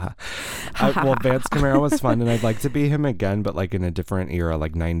 Well, Vance Camaro was fun, and I'd like to be him again, but like in a different era,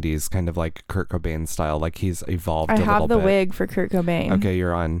 like 90s, kind of like Kurt Cobain style. Like he's evolved I a little have the bit. wig for Kurt Cobain. Okay,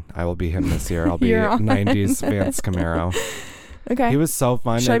 you're on. I will be him this year. I'll be You're on. 90s Vance Camaro. Okay. He was so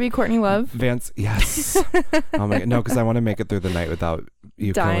fun. Should I be Courtney Love? Vance, yes. Oh my, no, because I want to make it through the night without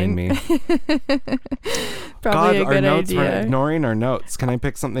you Dying. killing me. Probably a our good notes, we're idea. ignoring our notes. Can I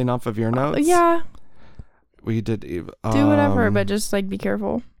pick something off of your notes? Yeah. We did. Do whatever, but just like be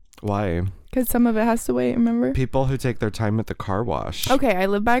careful. Why? Because some of it has to wait, remember? People who take their time at the car wash. Okay, I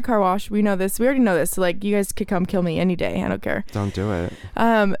live by a car wash. We know this. We already know this. So like you guys could come kill me any day. I don't care. Don't do it.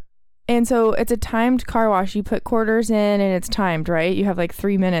 And so it's a timed car wash. You put quarters in and it's timed, right? You have like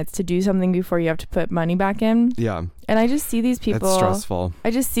 3 minutes to do something before you have to put money back in. Yeah. And I just see these people. It's stressful.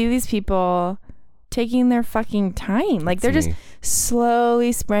 I just see these people taking their fucking time. Like they're just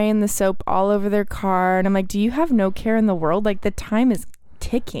slowly spraying the soap all over their car. And I'm like, do you have no care in the world? Like the time is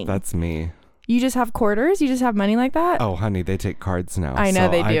ticking. That's me. You just have quarters? You just have money like that? Oh, honey, they take cards now. I know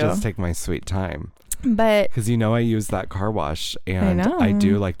so they do. I just take my sweet time. But Because I use that car wash, and I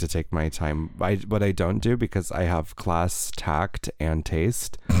do like to take my time. What I don't do, because I have class, tact, and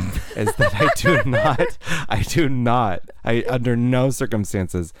taste, is that I do not, under no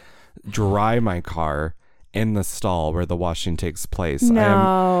circumstances, dry my car in the stall where the washing takes place.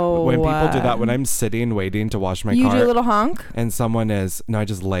 no. When people do that, when I'm sitting waiting to wash my you car, do a little honk? and someone I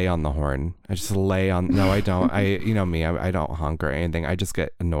just lay on the horn. I just lay on. No, I don't. You know me. I don't honk or anything. I just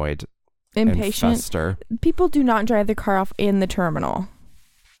get annoyed. Impatient. And fester. People do not drive their car off in the terminal.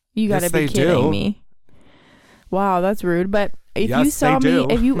 You gotta Yes, be they kidding do. me. Wow, that's rude. But if Yes, you saw they me,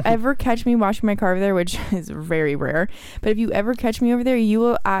 do. if you ever catch me washing my car over there, which is very rare, but if you ever catch me over there, you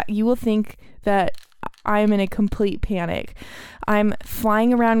will think that I'm in a complete panic. I'm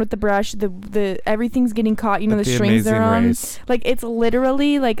flying around with the brush. The everything's getting caught. You know, Like the the strings are Amazing on. Race. Like it's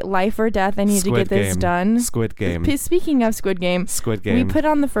literally like life or death. I need to Squid get this Game. done. Squid Game. Speaking of Squid Game, Squid Game. we put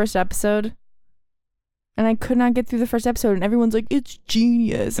on the first episode. And I could not get through the first episode, and everyone's like, "It's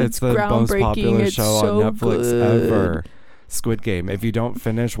genius! It's the most groundbreaking! popular It's show so on Netflix good." ever. Squid Game. If you don't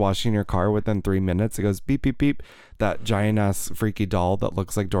finish washing your car within 3 minutes, it goes beep beep beep. That giant ass freaky doll that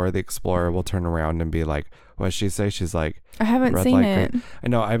looks like Dora the Explorer will turn around and be like, "What does she say?" She's like, I haven't "Red seen light, it. green." I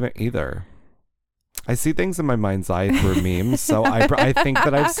know, I haven't either. I see things in my mind's eye through memes, so I think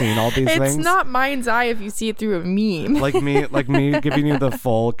that I've seen all these things. It's not mind's eye if you see it through a meme. like me giving you the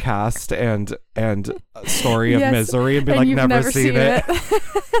full cast and story of Yes, Misery and be and like, you've never seen it.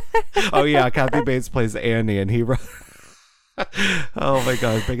 it. Oh yeah, Kathy Bates plays Annie, and he oh my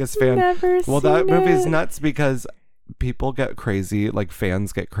god, biggest fan. Never Well, that seen movie's it. nuts because people get crazy, like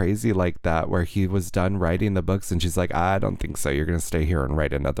fans get crazy like that, where he was done writing the books and she's like, I don't think so, you're gonna stay here and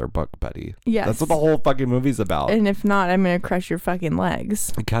write another book, buddy. Yes. That's what the whole fucking movie's about. And if not, I'm gonna crush your fucking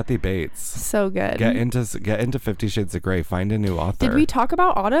legs. Kathy Bates, So good. get into 50 Shades of Grey, find a new author. Did we talk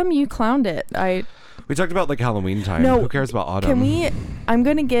about Autumn? You clowned it. We talked about like Halloween time. No, Who cares about Autumn? Can we? I'm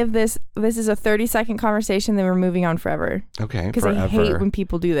gonna give this is a 30-second conversation, then we're moving on forever. Okay, Because forever. I hate when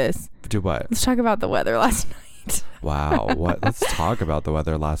people do this. Do what? Let's talk about the weather last night. Wow. What? Let's talk about the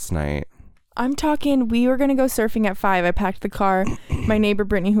weather last night. I'm talking, we were going to go surfing at 5. I packed the car. My neighbor,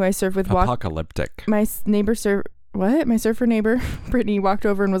 Brittany, who I surf with, Apocalyptic. my surfer neighbor, Brittany, walked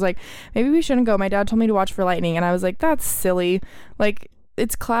over and was like, maybe we shouldn't go. My dad told me to watch for lightning. And I was like, that's silly. Like,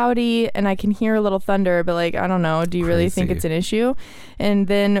 it's cloudy and I can hear a little thunder, but like, I don't know. Do you really think Crazy. it's an issue? And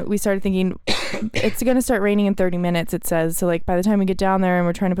then we started thinking, it's going to start raining in 30 minutes, it says. So like by the time we get down there and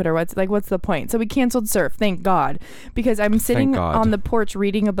we're trying to put our what's the point? So we canceled surf, thank God. Because I'm sitting God. on the porch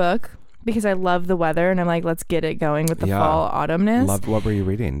reading a book because I love the weather and I'm like, let's get it going with the fall autumnness. What were you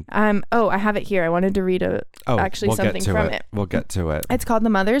reading? I have it here. I wanted to read We'll something get to from it. it. We'll get to it. It's called The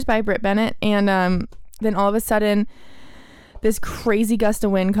Mothers by Britt Bennett. And then all of a sudden, this crazy gust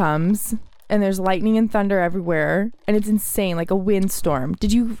of wind comes and there's lightning and thunder everywhere. And it's insane, like a windstorm.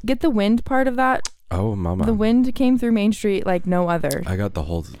 Did you get the wind part of that? Oh, mama. The wind came through Main Street like no other. I got the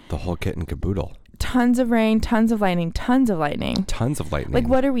whole kit and caboodle. Tons of rain, tons of lightning, tons of lightning. Tons of lightning. Like,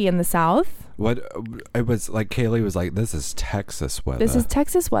 what are we, in the South? What it was like, Kaylee was like, "This is Texas weather. This is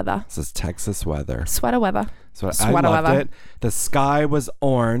Texas weather. This is Texas weather. Sweater weather. So I Sweater loved weather. it. The sky was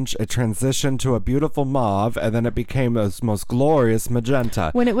orange. It transitioned to a beautiful mauve, and then it became a most glorious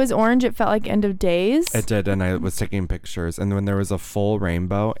magenta. When it was orange, it felt like end of days. It did, and I was taking pictures. And when there was a full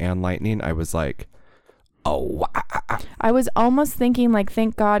rainbow and lightning, I was like, "Oh, wow." I was almost thinking like,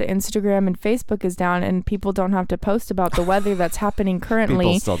 thank God Instagram and Facebook is down and people don't have to post about the weather that's happening currently.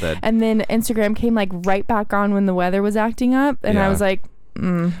 People still did. And then Instagram came like right back on when the weather was acting up, and I Yeah. was like,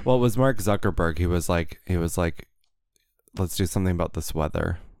 Well, it was Mark Zuckerberg. He was like, let's do something about this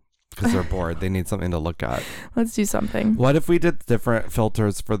weather because they're bored. They need something to look at. let's do something. What if we did different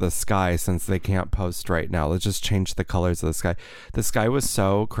filters for the sky since they can't post right now? Let's just change the colors of the sky. The sky was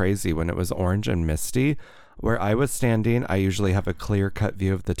so crazy when it was orange and misty. Where I was standing, I usually have a clear-cut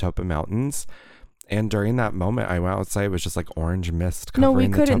view of the Topa Mountains. And during that moment, I went outside. It was just like orange mist covering No, we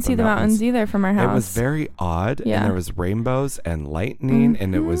the couldn't Topa see the mountains either from our house. It was very odd. Yeah. And there was rainbows and lightning,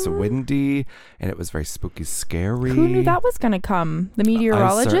 and it was Mhm. windy, and it was very spooky, scary. Who knew that was going to come? The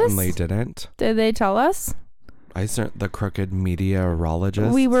meteorologist? I certainly didn't. Did they tell us? The crooked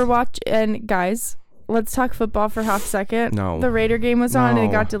meteorologist. We were watching, and guys, let's talk football for half a second. No. The Raider game was on, and it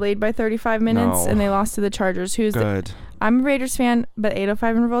No. got delayed by 35 minutes, No. and they lost to the Chargers. Good. I'm a Raiders fan, but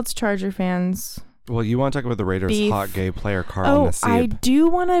 805 and Revolt's Charger fans. Well, you want to talk about the Raiders' Beef. hot gay player, Carl Nassib. I do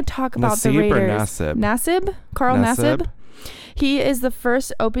want to talk about the Nassib or Raiders. Nassib? Nassib? Carl Nassib? He is the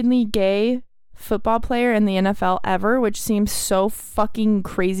first openly gay football player in the NFL ever, which seems so fucking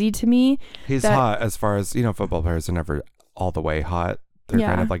crazy to me. He's hot as far as, football players are never all the way hot. They're Yeah.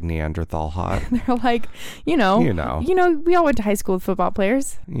 kind of like Neanderthal hot. They're like, we all went to high school with football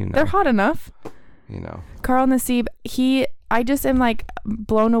players. They're hot enough. Carl Nassib, I just am like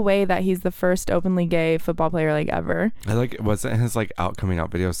blown away that he's the first openly gay football player like ever. I like, wasn't his like coming out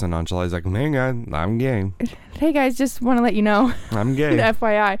video so nonchalant? He's like, "Hey guys, I'm gay. Hey guys, just want to let you know." I'm gay.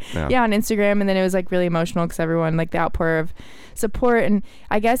 FYI. Yeah. Yeah, on Instagram. And then it was like really emotional because everyone, like the outpour of support. And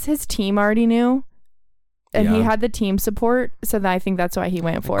I guess his team already knew. And he Yeah. had the team support. So I think that's why he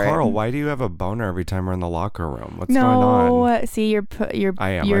went for Carl, it. why do you have a boner every time we're in the locker room? What's going on? No, see, you're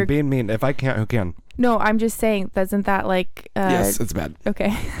I am. I'm being mean. If I can't, who can? No, I'm just saying, doesn't that like... Yes, it's bad.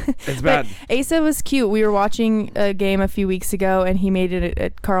 Okay. It's bad. Asa was cute. We were watching a game a few weeks ago, and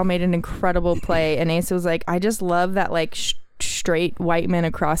Carl made an incredible play, and Asa was like, I just love that like straight white men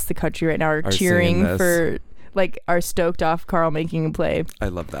across the country right now are cheering for... like are stoked off Carl making a play. I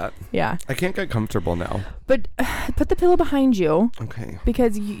love that. Yeah. I can't get comfortable now. But put the pillow behind you. Okay.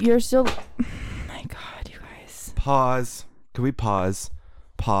 Because you're still... my God, you guys. Pause. Can we pause?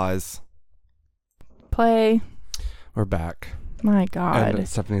 Pause. Play. We're back. My God. And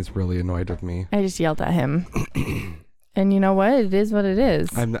Stephanie's really annoyed with me. I just yelled at him. And you know what? It is what it is.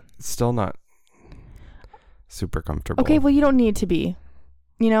 I'm still not super comfortable. Okay, well, you don't need to be.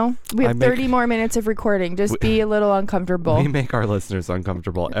 We have 30 more minutes of recording. Just be a little uncomfortable. We make our listeners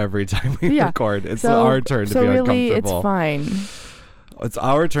uncomfortable every time we record. It's so, our turn to be really, uncomfortable. It's fine. It's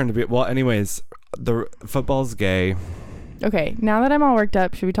our turn to be... Well, anyways, the football's gay. Okay, now that I'm all worked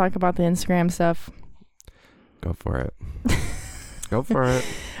up, should we talk about the Instagram stuff? Go for it. Go for it.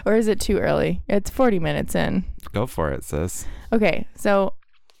 Or is it too early? It's 40 minutes in. Go for it, sis. Okay, so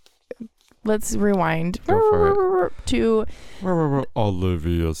let's rewind Go for it. To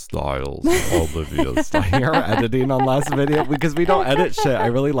Olivia Styles. Olivia Styles. You're editing on last video because we don't edit shit. I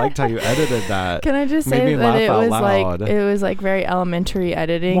really liked how you edited that. Can I just Made say me that laugh it out was loud. like very elementary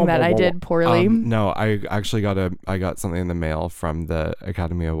editing that I did poorly. No, I actually got something in the mail from the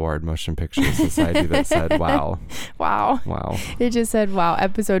Academy Award Motion Picture Society that said, "Wow, wow." It just said, "Wow."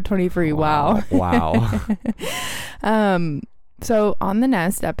 Episode 23. Wow. So on the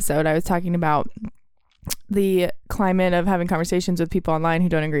Nest episode, I was talking about the climate of having conversations with people online who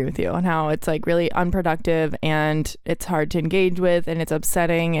don't agree with you and how it's like really unproductive and it's hard to engage with and it's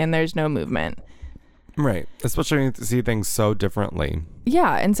upsetting and there's no movement. Right. Especially when you see things so differently.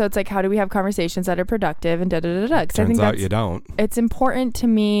 Yeah. And so it's like, how do we have conversations that are productive and da-da-da-da-da? Turns out you don't. It's important to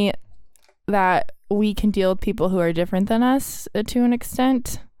me that we can deal with people who are different than us to an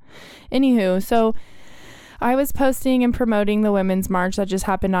extent. Anywho, so I was posting and promoting the Women's March that just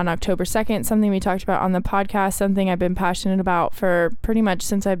happened on October 2nd, something we talked about on the podcast, something I've been passionate about for pretty much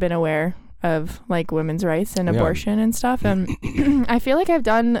since I've been aware of like women's rights and abortion and stuff. And I feel like I've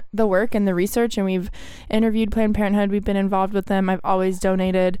done the work and the research, and we've interviewed Planned Parenthood. We've been involved with them. I've always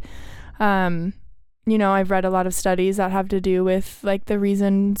donated. I've read a lot of studies that have to do with like the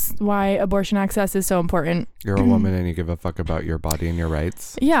reasons why abortion access is so important. You're a woman and you give a fuck about your body and your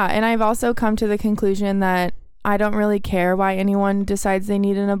rights. Yeah. And I've also come to the conclusion that I don't really care why anyone decides they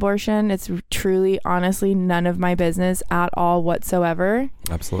need an abortion. It's truly, honestly, none of my business at all whatsoever.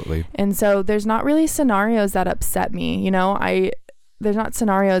 Absolutely. And so there's not really scenarios that upset me. You know, there's not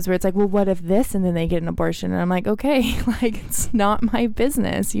scenarios where it's like, well, what if this, and then they get an abortion? And I'm like, okay, like, it's not my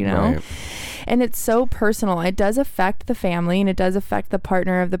business, you know? Right. And it's so personal. It does affect the family, and it does affect the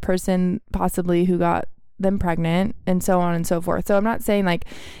partner of the person possibly who got them pregnant, and so on and so forth. So I'm not saying like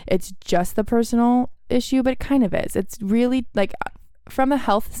it's just the personal issue, but it kind of is. It's really like, from a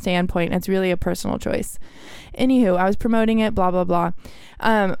health standpoint, it's really a personal choice. Anywho, I was promoting it, blah, blah, blah.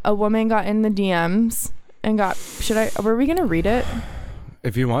 A woman got in the DMs and were we going to read it?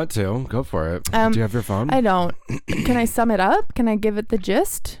 If you want to, go for it. Do you have your phone? I don't. Can I sum it up? Can I give it the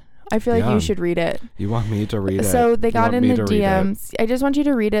gist? I feel like you should read it. You want me to read it? So they got in the DMs. I just want you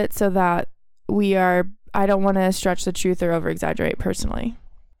to read it so that I don't want to stretch the truth or over exaggerate personally.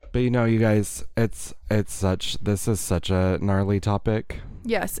 But you know, you guys, this is such a gnarly topic.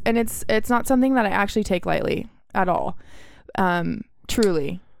 Yes, and it's not something that I actually take lightly at all.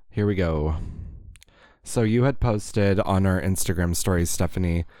 Truly. Here we go. So you had posted on our Instagram story,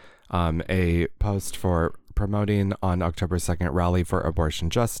 Stephanie, a post for promoting on October 2nd rally for abortion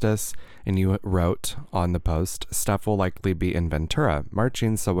justice, and you wrote on the post, Steph will likely be in Ventura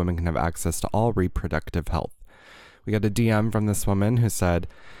marching so women can have access to all reproductive health. We got a DM from this woman who said,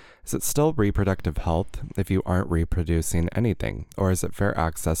 is it still reproductive health if you aren't reproducing anything, or is it fair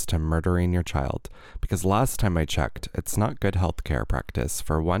access to murdering your child? Because last time I checked, it's not good healthcare practice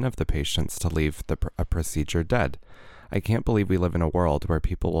for one of the patients to leave a procedure dead. I can't believe we live in a world where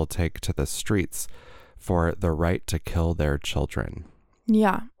people will take to the streets for the right to kill their children.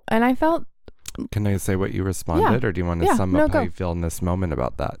 Yeah. And I felt... Can I say what you responded, or do you want to sum up how you feel in this moment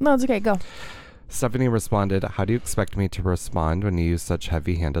about that? No, it's okay. Go. Stephanie responded, how do you expect me to respond when you use such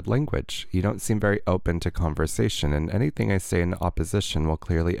heavy-handed language? You don't seem very open to conversation, and anything I say in opposition will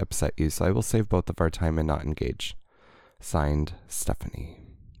clearly upset you, so I will save both of our time and not engage. Signed, Stephanie.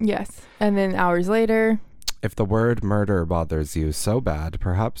 Yes. And then hours later... If the word murder bothers you so bad,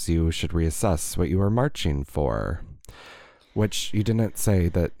 perhaps you should reassess what you are marching for. Which you didn't say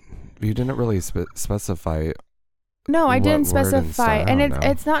that, you didn't really specify. No, I didn't specify. And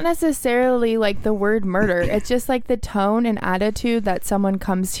it's not necessarily like the word murder. It's just like the tone and attitude that someone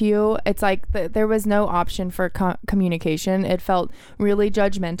comes to you. It's like there was no option for communication. It felt really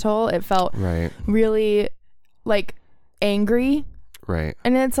judgmental. It felt really like angry. Right.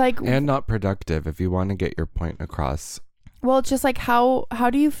 And it's like... And not productive if you want to get your point across. Well, it's just like, how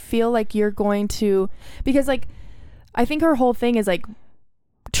do you feel like you're going to... Because like, I think her whole thing is like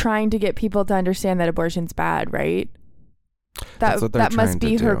trying to get people to understand that abortion's bad, right? That must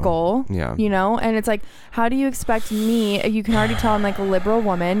be her goal. Yeah. You know? And it's like, how do you expect me... You can already tell I'm like a liberal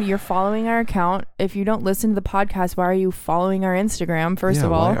woman. You're following our account. If you don't listen to the podcast, why are you following our Instagram, first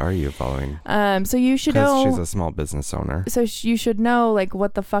of all? Why are you following? So you should know... Because she's a small business owner. So you should know like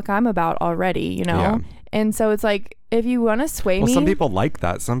what the fuck I'm about already, you know? Yeah. And so it's like, if you want to sway me... Some people like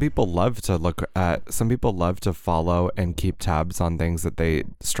that. Some people love to follow and keep tabs on things that they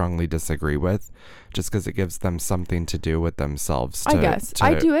strongly disagree with, just because it gives them something to do with themselves. I guess.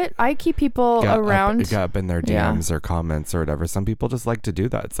 I do it. I keep people around. Get up in their DMs or comments or whatever. Some people just like to do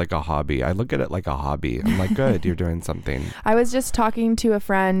that. It's like a hobby. I look at it like a hobby. I'm like, good, you're doing something. I was just talking to a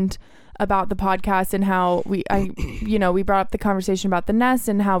friend about the podcast and how we brought up the conversation about the nest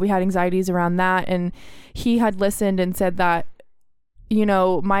and how we had anxieties around that, and he had listened and said that, you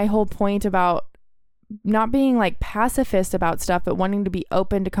know, my whole point about not being like pacifist about stuff, but wanting to be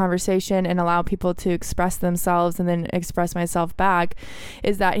open to conversation and allow people to express themselves and then express myself back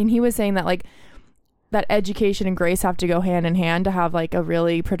is that, and he was saying that like that education and grace have to go hand in hand to have like a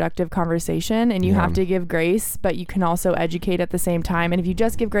really productive conversation, and you have to give grace, but you can also educate at the same time. And if you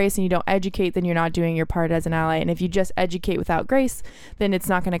just give grace and you don't educate, then you're not doing your part as an ally. And if you just educate without grace, then it's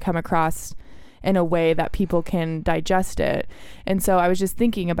not going to come across in a way that people can digest it. And so I was just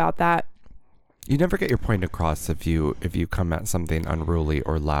thinking about that. You never get your point across if you come at something unruly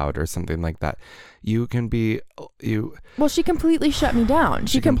or loud or something like that. You can be Well, she completely shut me down.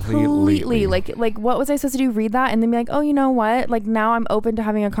 She completely like what was I supposed to do? Read that and then be like, oh, you know what? Like now I'm open to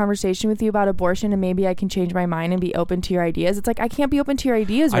having a conversation with you about abortion, and maybe I can change my mind and be open to your ideas. It's like I can't be open to your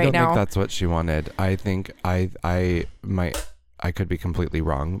ideas right now. I don't think that's what she wanted. I think I could be completely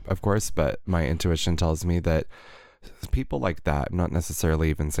wrong, of course, but my intuition tells me that people like that, not necessarily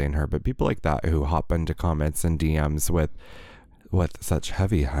even saying her, but people like that who hop into comments and DMs with such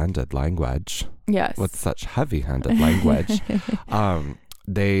heavy-handed language. Yes. With such heavy-handed language.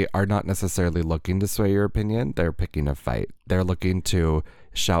 They are not necessarily looking to sway your opinion. They're picking a fight. They're looking to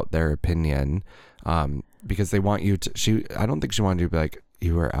shout their opinion because they want you to, I don't think she wanted you to be like,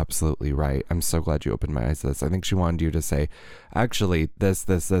 you were absolutely right. I'm so glad you opened my eyes to this. I think she wanted you to say, actually, this,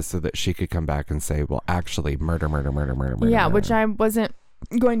 so that she could come back and say, well, actually, murder. Yeah, which I wasn't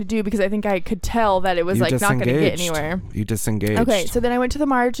going to do because I think I could tell that it was You like not going to get disengaged. anywhere. You disengaged. Okay, so then I went to the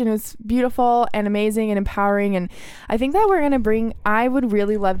march and it was beautiful and amazing and empowering. And I think that I would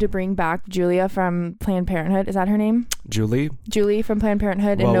really love to bring back Julia from Planned Parenthood. Is that her name? Julie From Planned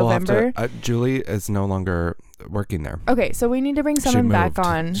Parenthood in we'll have November. to, Julie is no longer working there. Okay, so we need to bring someone back moved.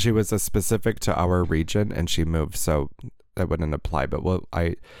 on. She was a specific to our region and she moved, so that wouldn't apply. But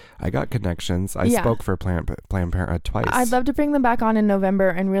I got connections. I spoke for Planned Parenthood twice. I'd love to bring them back on in November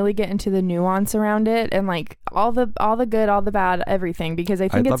and really get into the nuance around it and like all the good, all the bad, everything, because I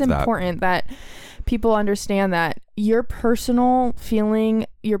think it's important that people understand that your personal feeling,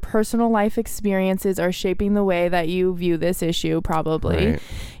 your personal life experiences are shaping the way that you view this issue, probably. Right.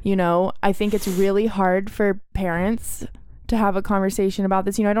 You know, I think it's really hard for parents to have a conversation about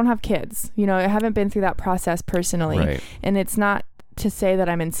this. You know, I don't have kids. You know, I haven't been through that process personally. Right. And it's not to say that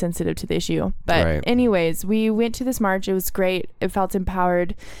I'm insensitive to the issue. But anyways, we went to this march. It was great. It felt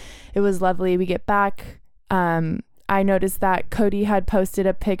empowered. It was lovely. We get back. I noticed that Cody had posted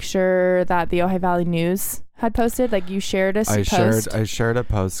a picture that the Ojai Valley News had posted. Like, you shared a post. I shared a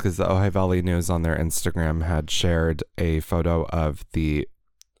post because the Ojai Valley News on their Instagram had shared a photo of the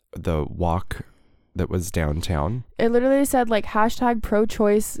walk that was downtown. It literally said like hashtag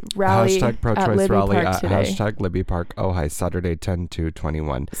pro-choice rally hashtag Libby Park Ojai, Saturday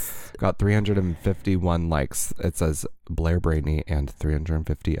 10/2/21. Got 351 likes. It says Blair Brainy and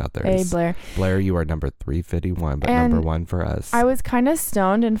 350 others. Hey Blair, you are number 351, but and number 1 for us. I was kind of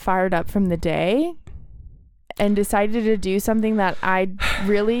stoned and fired up from the day and decided to do something that I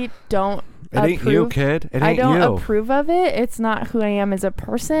really don't Ain't you, kid. I don't approve of it. It's not who I am as a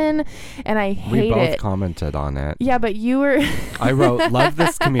person, and I hate it. We both commented on it. Yeah, but you were... I wrote, love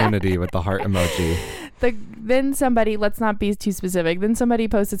this community with the heart emoji. Then somebody, let's not be too specific, then somebody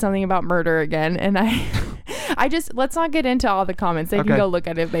posted something about murder again, and I just, let's not get into all the comments. They can go look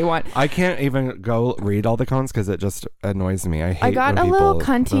at it if they want. I can't even go read all the comments because it just annoys me. I got a little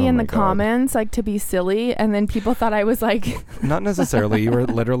cunty in the comments, like, to be silly, and then people thought I was like... Not necessarily. You were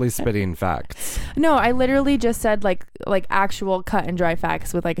literally spitting facts. No, I literally just said like actual cut and dry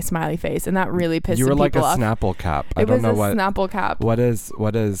facts with like a smiley face, and that really pissed people off. You were like a Snapple cap. I don't know what Snapple cap. What is?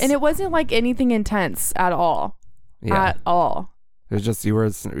 And it wasn't like anything intense at all. Yeah. At all. It was just you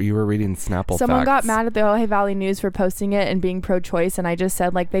were reading Snapple Someone facts. got mad at the Ojai Valley News for posting it and being pro-choice, and I just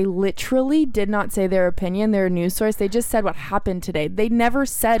said, like, they literally did not say their opinion, their news source. They just said what happened today. They never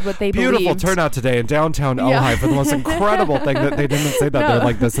said what they believed. Beautiful turnout today in downtown Ojai for the most incredible thing that they didn't say that. No. They're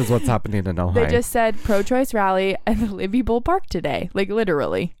like, this is what's happening in Ojai. They just said pro-choice rally at the Libby Bull Park today. Like,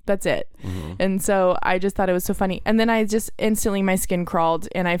 literally. That's it. Mm-hmm. And so I just thought it was so funny. And then I just instantly, my skin crawled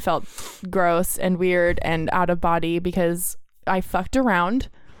and I felt gross and weird and out of body because I fucked around.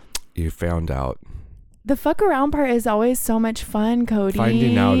 You found out. The fuck around part is always so much fun, Cody.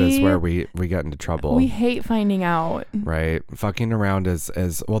 Finding out is where we get into trouble. We hate finding out. Right. Fucking around is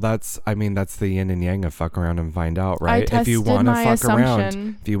well, that's the yin and yang of fuck around and find out, right? If you want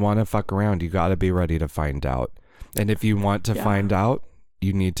to fuck around, you got to be ready to find out. And if you want to find out,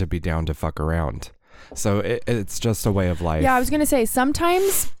 you need to be down to fuck around. So it's just a way of life. Yeah, I was going to say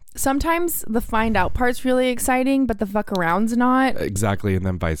sometimes the find out part's really exciting, but the fuck around's not. Exactly. And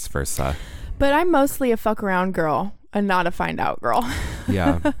then vice versa. But I'm mostly a fuck around girl and not a find out girl.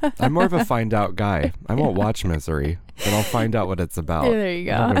 Yeah. I'm more of a find out guy. I won't watch Misery, but I'll find out what it's about. Yeah, there you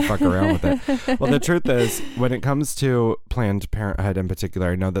go. I'm going to fuck around with it. Well, the truth is, when it comes to Planned Parenthood in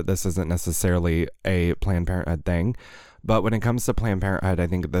particular, I know that this isn't necessarily a Planned Parenthood thing, but when it comes to Planned Parenthood, I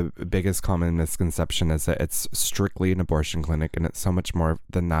think the biggest common misconception is that it's strictly an abortion clinic, and it's so much more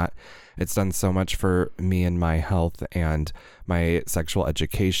than that. It's done so much for me and my health and my sexual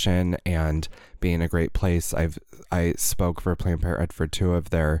education and being a great place. I spoke for Planned Parenthood for 2 of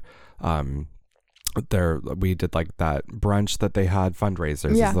their we did like that brunch that they had,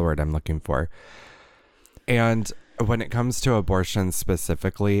 fundraisers is the word I'm looking for. And when it comes to abortion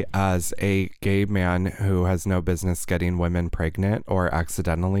specifically, as a gay man who has no business getting women pregnant or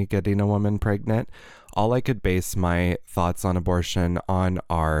accidentally getting a woman pregnant, all I could base my thoughts on abortion on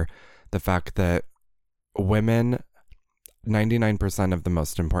are the fact that women, 99% of the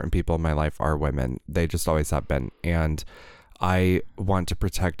most important people in my life are women. They just always have been. And I want to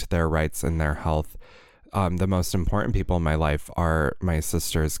protect their rights and their health. The most important people in my life are my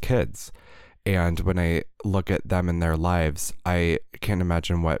sister's kids. And when I look at them in their lives, I can't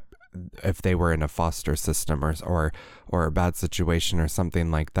imagine what if they were in a foster system or a bad situation or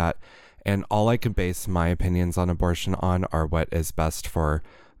something like that. And all I can base my opinions on abortion on are what is best for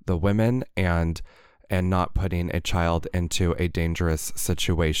the women and not putting a child into a dangerous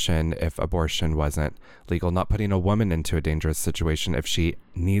situation if abortion wasn't legal, not putting a woman into a dangerous situation if she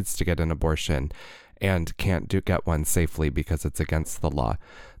needs to get an abortion and can't get one safely because it's against the law.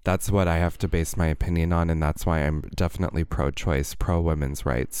 That's what I have to base my opinion on, and that's why I'm definitely pro-choice, pro-women's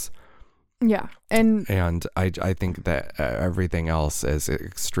rights. Yeah. And I think that everything else is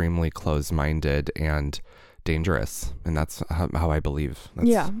extremely close-minded and dangerous, and that's how I believe.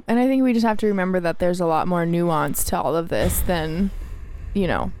 Yeah, and I think we just have to remember that there's a lot more nuance to all of this than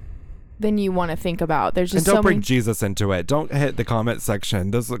you want to think about. There's just and don't bring Jesus into it. Don't hit the comment section.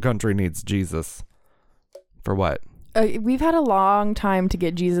 This country needs Jesus. For what? We've had a long time to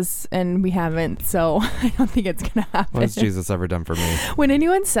get Jesus and we haven't, so I don't think it's gonna happen. What has Jesus ever done for me? When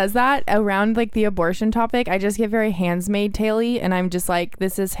anyone says that around like the abortion topic, I just get very Handmaid's Tale-y, and I'm just like,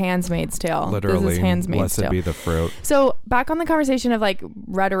 this is Handmaid's Tale. Literally, this is Handmaid's Tale. Blessed be the fruit. So back on the conversation of like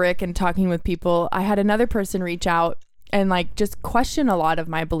rhetoric and talking with people, I had another person reach out and like just question a lot of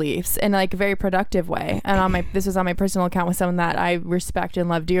my beliefs in like a very productive way. And this was on my personal account with someone that I respect and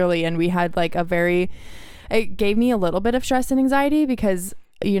love dearly, and we had like it gave me a little bit of stress and anxiety because,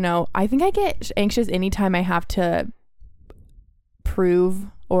 I think I get anxious anytime I have to prove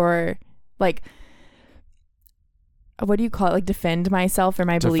or like, what do you call it? Like defend myself or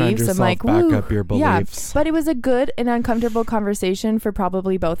my beliefs. Yourself, I'm like, back woo. up your beliefs. Yeah, but it was a good and uncomfortable conversation for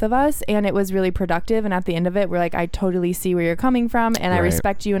probably both of us. And it was really productive. And at the end of it, we're like, I totally see where you're coming from. And I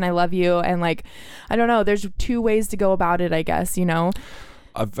respect you and I love you. And like, I don't know, there's two ways to go about it, I guess,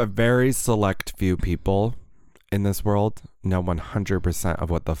 A very select few people in this world know 100% of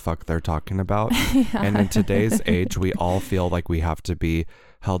what the fuck they're talking about. Yeah. And in today's age, we all feel like we have to be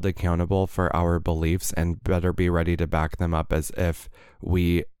held accountable for our beliefs and better be ready to back them up as if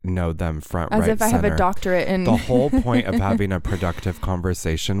we know them front, as right, if I center. have a doctorate in The whole point of having a productive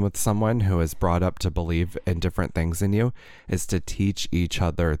conversation with someone who is brought up to believe in different things than you is to teach each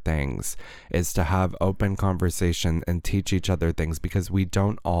other things, is to have open conversation and teach each other things, because we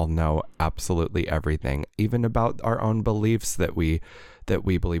don't all know absolutely everything, even about our own beliefs that we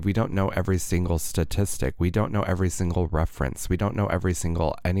believe. We don't know every single statistic. We don't know every single reference. We don't know every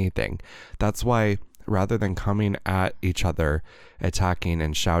single anything. That's why rather than coming at each other, attacking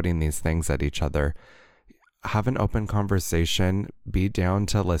and shouting these things at each other, have an open conversation, be down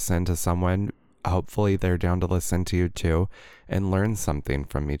to listen to someone. Hopefully they're down to listen to you too, and learn something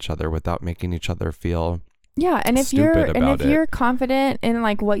from each other without making each other feel and if you're confident in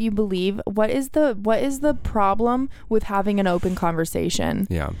like what you believe, what is the problem with having an open conversation?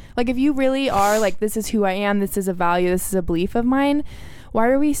 Yeah. Like if you really are like, this is who I am, this is a value, this is a belief of mine, why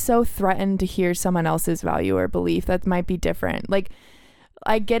are we so threatened to hear someone else's value or belief that might be different? Like,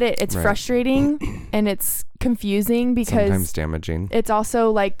 I get it. It's frustrating and it's confusing because sometimes damaging. It's also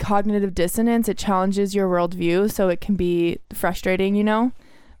like cognitive dissonance. It challenges your worldview, so it can be frustrating,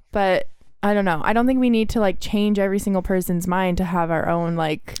 but I don't know. I don't think we need to like change every single person's mind to have our own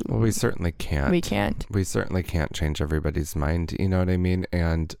like. Well, we certainly can't. We can't. We certainly can't change everybody's mind. You know what I mean?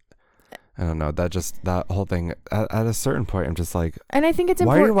 And I don't know. That whole thing. At a certain point, I'm just like. And I think it's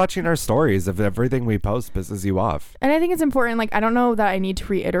important. Why are you watching our stories if everything we post pisses you off? And I think it's important. Like, I don't know that I need to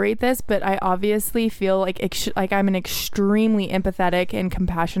reiterate this, but I obviously feel like I'm an extremely empathetic and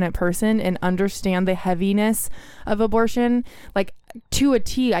compassionate person and understand the heaviness of abortion. Like, to a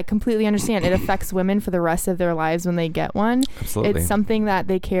T, I completely understand. It affects women for the rest of their lives when they get one. Absolutely. It's something that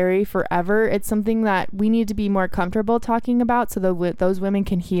they carry forever. It's something that we need to be more comfortable talking about so that those women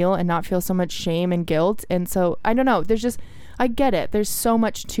can heal and not feel so much shame and guilt. And so, I don't know. I get it. There's so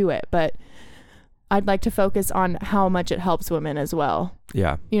much to it, but I'd like to focus on how much it helps women as well.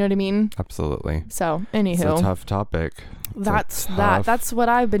 Yeah. You know what I mean? Absolutely. So, anywho. It's a tough topic. That's what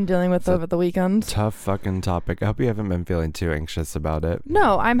I've been dealing with over the weekend. Tough fucking topic. I hope you haven't been feeling too anxious about it.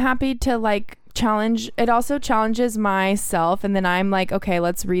 No, I'm happy to like challenge. It also challenges myself, and then I'm like, okay,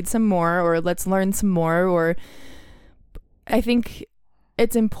 let's read some more or let's learn some more. Or I think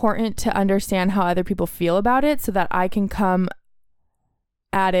it's important to understand how other people feel about it so that I can come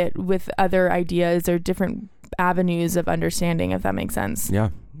at it with other ideas or different avenues of understanding, if that makes sense. Yeah,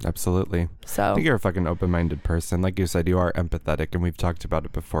 absolutely. So I think you're a fucking open-minded person. Like you said, you are empathetic, and we've talked about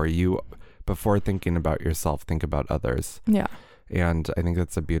it before. Before thinking about yourself, think about others. Yeah. And I think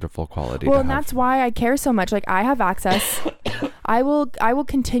that's a beautiful quality. Well, and that's why I care so much. Like, I have access. I will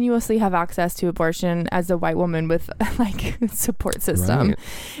continuously have access to abortion as a white woman with like support system. Right.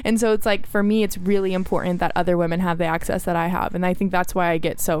 And so it's like, for me, it's really important that other women have the access that I have. And I think that's why I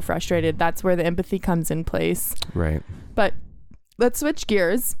get so frustrated. That's where the empathy comes in place. Right. But let's switch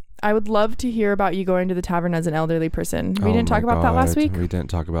gears. I would love to hear about you going to the tavern as an elderly person. We didn't talk my about that last God. week? We didn't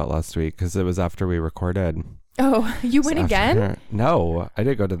talk about last week because it was after we recorded. Oh, you went again? No, I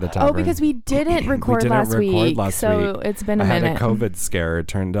didn't go to the tavern. Oh, because we didn't record last week. So it's been a minute. I had a COVID scare. It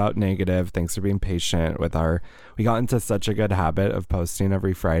turned out negative. Thanks for being patient with we got into such a good habit of posting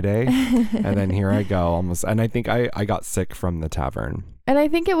every Friday. And then here I go almost. And I think I got sick from the tavern. And I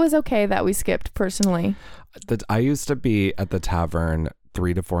think it was okay that we skipped personally. I used to be at the tavern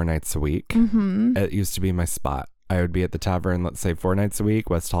 3 to 4 nights a week. Mm-hmm. It used to be my spot. I would be at the tavern, let's say 4 nights a week,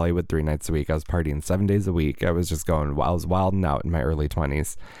 West Hollywood 3 nights a week. I was partying 7 days a week. I was just I was wilding out in my early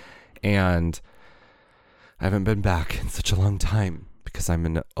 20s. And I haven't been back in such a long time because I'm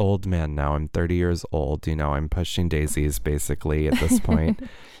an old man now. I'm 30 years old. I'm pushing daisies basically at this point.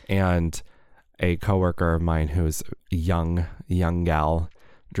 And a coworker of mine who's a young gal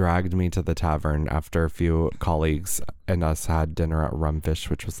dragged me to the tavern after a few colleagues and us had dinner at Rumfish,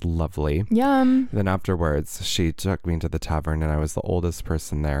 which was lovely. Yum. Then afterwards, she took me to the tavern and I was the oldest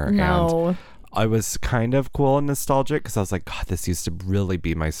person there. No. And I was kind of cool and nostalgic because I was like, God, this used to really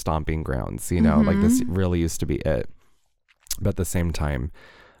be my stomping grounds, like this really used to be it. But at the same time,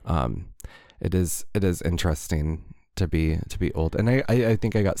 it is interesting to be old. And I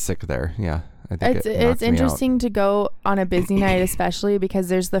think I got sick there. Yeah. I think it's interesting to go on a busy night, especially because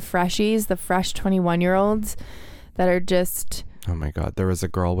there's the freshies, the fresh 21-year-olds that are just... Oh my God. There was a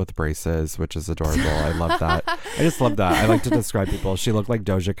girl with braces, which is adorable. I love that. I just love that. I like to describe people. She looked like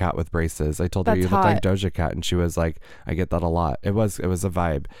Doja Cat with braces. I told her, you look like Doja Cat. And she was like, I get that a lot. It was a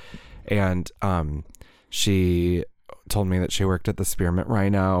vibe. And she told me that she worked at the Spearmint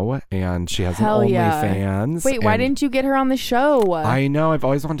Rhino and she has an OnlyFans. Wait, why didn't you get her on the show? I know. I've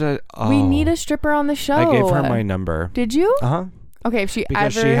always wanted to. We need a stripper on the show. I gave her my number. Did you? Uh-huh. Okay, if she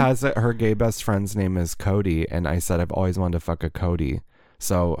because she has her gay best friend's name is Cody, and I said I've always wanted to fuck a Cody,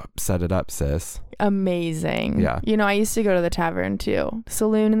 so set it up, sis. Amazing. Yeah. I used to go to the tavern too.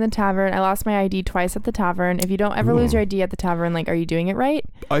 Saloon in the tavern. I lost my ID twice at the tavern. If you don't ever lose your ID at the tavern, are you doing it right?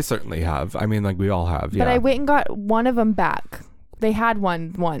 I certainly have. I mean, we all have. Yeah. But I went and got one of them back. They had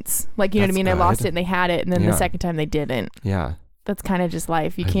one once. You know what I mean? Good. I lost it and they had it, and then the second time they didn't. Yeah. That's kind of just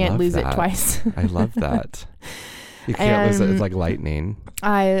life. You can't lose it twice. I love that. You can't lose it. It's like lightning.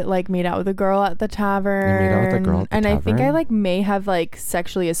 I made out with a girl at the tavern. You made out with a girl at the tavern? I think I may have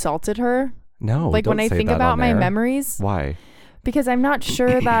sexually assaulted her. No, when I think about my memories. Why? Because I'm not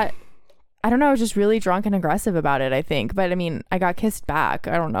sure that, I don't know, I was just really drunk and aggressive about it, I think. But I mean, I got kissed back.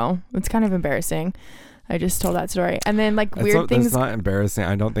 I don't know. It's kind of embarrassing. I just told that story. And then weird things. It's not embarrassing.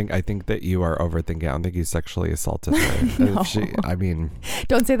 I think that you are overthinking. I don't think you sexually assaulted her. No.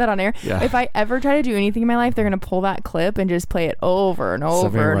 Don't say that on air. Yeah. If I ever try to do anything in my life, they're going to pull that clip and just play it over and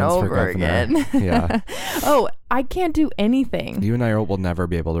over and over again. Yeah. Oh, I can't do anything. You and I will never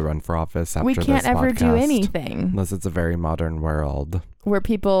be able to run for office after this podcast. We can't ever do anything. Unless it's a very modern world. Where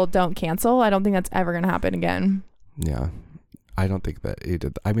people don't cancel. I don't think that's ever going to happen again. Yeah. I don't think that you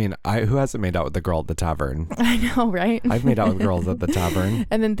did. I mean, who hasn't made out with the girl at the tavern? I know, right? I've made out with girls at the tavern.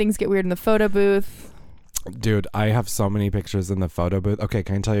 And then things get weird in the photo booth. Dude, I have so many pictures in the photo booth. Okay,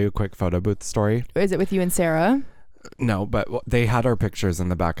 can I tell you a quick photo booth story? Is it with you and Sarah? No, but they had our pictures in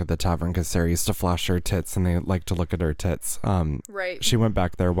the back of the tavern because Sarah used to flash her tits and they like to look at her tits. Right. She went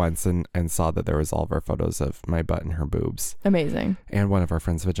back there once and saw that there was all of our photos of my butt and her boobs. Amazing. And one of our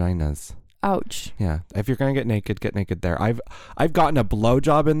friends' vaginas. Ouch. Yeah. If you're gonna get naked there. I've gotten a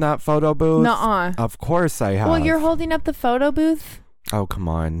blowjob in that photo booth. Nuh-uh. Of course I have. Well, you're holding up the photo booth. Oh, come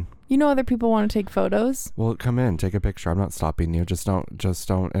on. Other people want to take photos. Well, come in, take a picture. I'm not stopping you. Just don't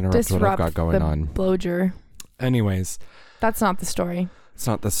interrupt what I've got going on. Blowjer. Anyways. That's not the story. It's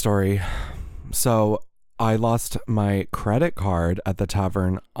not the story. So I lost my credit card at the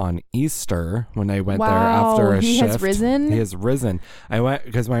tavern on Easter when I went there after a shift. He has risen? He has risen. I went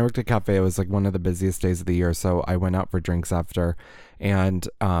because when I worked at cafe, it was one of the busiest days of the year. So I went out for drinks after and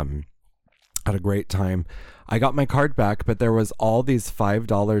had a great time. I got my card back, but there was all these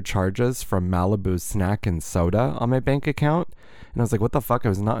 $5 charges from Malibu Snack and Soda on my bank account. And I was like, what the fuck? I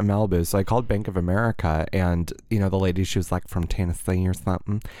was not in Malibu. So I called Bank of America and, the lady, she was from Tennessee or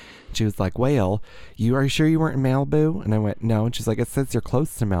something. She was like, well, are you sure you weren't in Malibu? And I went, no. And she's like, it says you're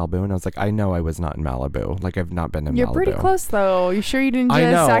close to Malibu. And I was like, I know I was not in Malibu. I've not been in Malibu. You're pretty close though. You sure you didn't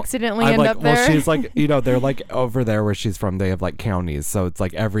just accidentally end up there? Well, she's they're over there where she's from. They have counties. So it's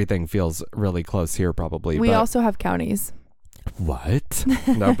everything feels really close here probably. We also have counties. What?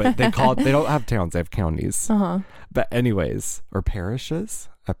 No, but they don't have towns. They have counties. Uh-huh. But anyways, or parishes?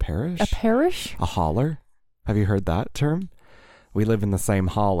 A parish? A parish? A holler? Have you heard that term? We live in the same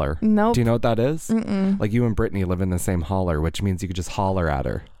holler. Nope. Do you know what that is? Mm-mm. You and Brittany live in the same holler, which means you could just holler at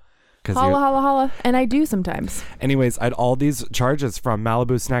her. Holla, holla, holla. And I do sometimes. Anyways, I had all these charges from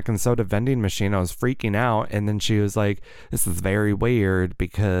Malibu Snack and Soda vending machine. I was freaking out. And then she was like, this is very weird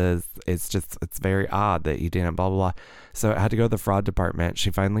because it's very odd that you didn't blah, blah, blah. So I had to go to the fraud department.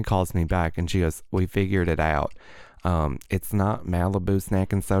 She finally calls me back and she goes, we figured it out. It's not Malibu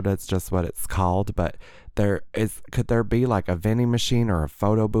Snack and Soda. It's just what it's called. But could there be like a vending machine or a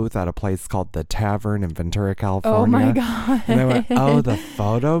photo booth at a place called The Tavern in Ventura, California? Oh my God. And I went, oh, the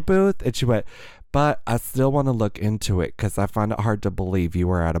photo booth? And she went, but I still want to look into it because I find it hard to believe you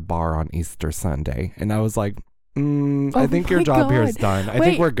were at a bar on Easter Sunday. And I was like, I think your job here is done. I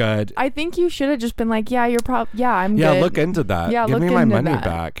think we're good. I think you should have just been like, yeah, I'm good. Yeah, look into that. Yeah, give look me my into money that.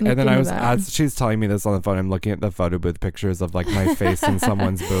 back. Look And then into as she's telling me this on the phone, I'm looking at the photo booth pictures of like my face and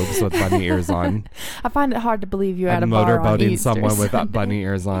someone's boobs with bunny ears on. I find it hard to believe you at a I'm bar on motorboating Easter someone with Sunday. bunny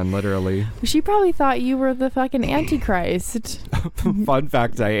ears on, literally. She probably thought you were the fucking Antichrist. Fun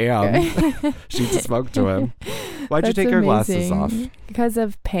fact, I am. She just spoke to him. Why'd you That's take your glasses amazing. off? Because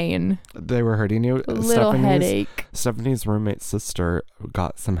of pain. They were hurting you? A little headache. Stephanie's roommate's sister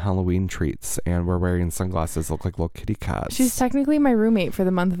got some Halloween treats and we're wearing sunglasses, look like little kitty cats. She's technically my roommate for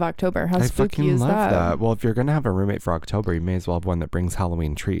the month of October. How I spooky fucking is love that? Well, if you're going to have a roommate for October, you may as well have one that brings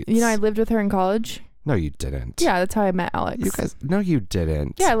Halloween treats. You know, I lived with her in college. No, you didn't. Yeah, that's how I met Alex. You guys, no, you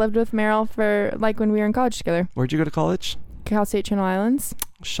didn't. Yeah, I lived with Meryl for like when we were in college together. Where'd you go to college? Cal State Channel Islands.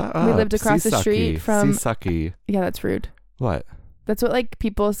 Shut up. We lived across the street from. Seasucky. Yeah, that's rude. What? That's what like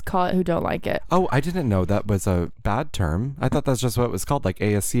people call it who don't like it. Oh, I didn't know that was a bad term. I thought that's just what it was called, like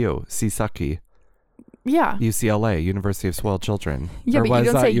ASU, Seasucky, Yeah. UCLA, University of Spoiled Children. Yeah, Or but you was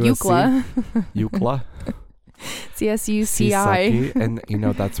don't that say USC? UCLA. UCLA. CSUCI. Seasucky. And you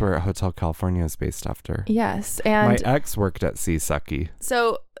know that's where Hotel California is based after. Yes, My and ex worked at Seasucky.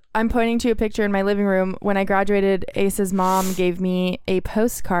 so I'm pointing to a picture in my living room. When I graduated, Ace's mom gave me a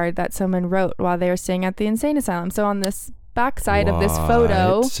postcard that someone wrote while they were staying at the insane asylum. So on this backside of this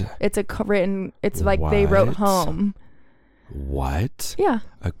photo, it's it's like they wrote What? home. What? Yeah.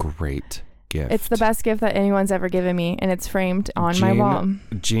 A great gift. It's the best gift that anyone's ever given me, and it's framed on my wall.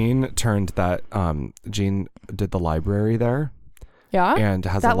 Jean turned that. Jean did the library there, Yeah. and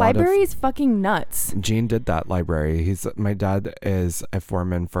has That a lot library of. is fucking nuts. Jean did that library. My dad is a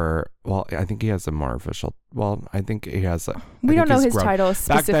foreman for. Well, I think he has a more official. Well, I think he has. We don't know his title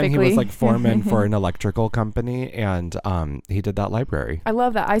specifically. Back then, he was like foreman for an electrical company, and he did that library. I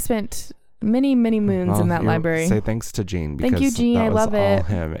love that. I spent many moons in that library. Say thanks to Gene. Thank you, because Gene. that I was love all it.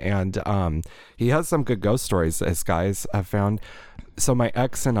 him. And he has some good ghost stories, as guys have found. So my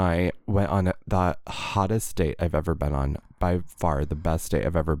ex and I went on the hottest date I've ever been on. By far the best date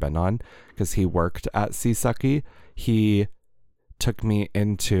I've ever been on, because he worked at Seasucky. He took me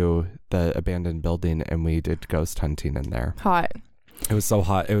into the abandoned building and we did ghost hunting in there. Hot. It was so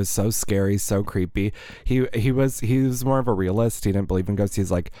hot. It was so scary, so creepy. He was more of a realist. He didn't believe in ghosts.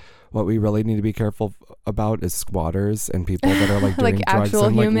 He's like, what we really need to be careful about is squatters and people that are like doing Like drugs actual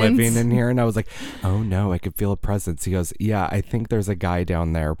and like humans. living in here. And I was like, oh no, I could feel a presence. He goes, yeah, I think there's a guy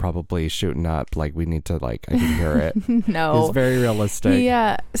down there probably shooting up. Like we need to I can hear it. No. It's very realistic.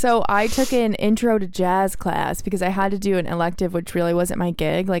 Yeah. So I took an intro to jazz class because I had to do an elective, which really wasn't my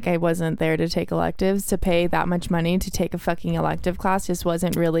gig. Like I wasn't there to take electives. To pay that much money to take a fucking elective class just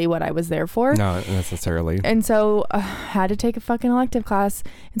wasn't really what I was there for. Not necessarily. And so I had to take a fucking elective class.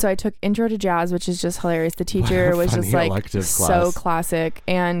 And so I took intro to jazz, which is just hilarious. The teacher was just funny like elective so class. classic.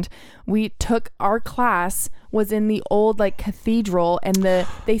 And we took our class was in the old like cathedral, and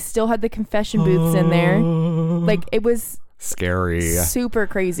they still had the confession booths in there. Like it was Scary. super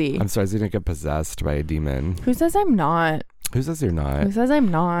crazy. I'm surprised you didn't get possessed by a demon. Who says I'm not? Who says you're not? Who says I'm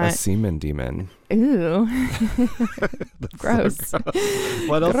A not? semen demon. Ooh. Gross.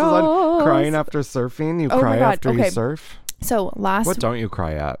 What else is on crying after surfing? You Oh my cry God, after you okay. surf? So What don't you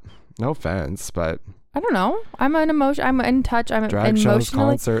cry at? No offense, but I don't know. I'm in touch. I'm drag shows,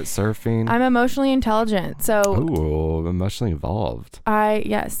 emotionally concert, surfing. I'm emotionally intelligent. So Ooh, emotionally involved. I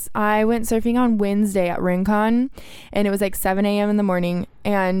went surfing on Wednesday at Rincon, and it was like 7 a.m. in the morning,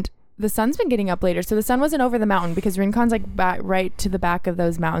 and the sun's been getting up later. So the sun wasn't over the mountain because Rincon's like right to the back of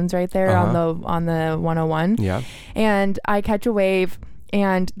those mountains right there on the 101. Yeah. And I catch a wave,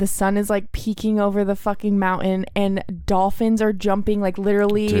 and the sun is like peeking over the fucking mountain, and dolphins are jumping like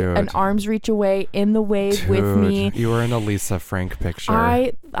literally Dude. an arm's reach away in the wave with me. You were in a Lisa Frank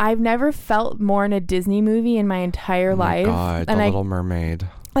picture. I've never felt more in a Disney movie in my entire Oh my life. God, and The Little Mermaid.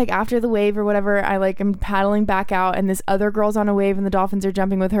 like after the wave or whatever, I like am paddling back out, and this other girl's on a wave and the dolphins are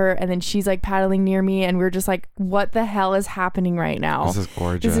jumping with her, and then she's like paddling near me, and we're just like, what the hell is happening right now? This is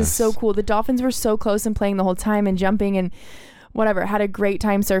gorgeous. This is so cool. The dolphins were so close and playing the whole time and jumping, and whatever, had a great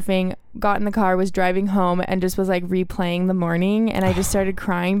time surfing, got in the car, was driving home, and just was like replaying the morning, and I just started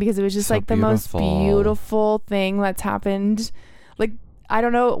crying because it was just So like the most beautiful thing that's happened. Like, I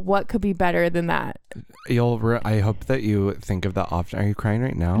don't know what could be better than that. I hope that you think of that often. Are you crying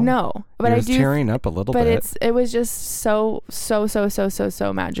right now? No, but You're I do tearing up a little but bit. it was just so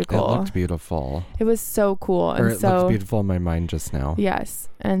magical. It looked beautiful. It was so cool. Or And it so looked beautiful in my mind just now. yes.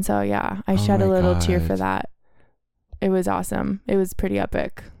 And so yeah, I Oh shed a my little tear God. for that. It was awesome. It was pretty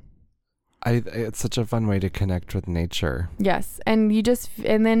epic. It's such a fun way to connect with nature. Yes. And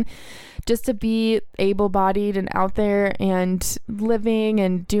then just to be able-bodied and out there and living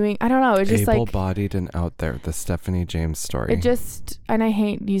and doing, I don't know, it's just like Able-bodied and out there, the Stephanie James story. and I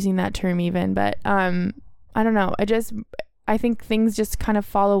hate using that term even, but I don't know. I think things just kind of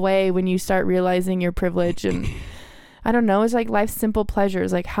fall away when you start realizing your privilege, and I don't know, it's like life's simple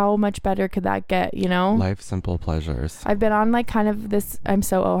pleasures. Like, how much better could that get, you know? Life simple pleasures. I've been on like kind of this, I'm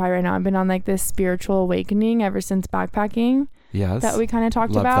so high right now. I've been on like this spiritual awakening ever since backpacking. Yes. That we kind of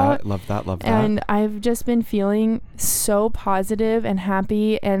talked love about. Love that. And I've just been feeling so positive and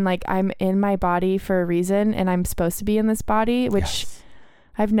happy, and like I'm in my body for a reason, and I'm supposed to be in this body, which Yes.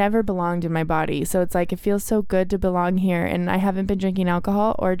 I've never belonged in my body. So it's like, it feels so good to belong here. And I haven't been drinking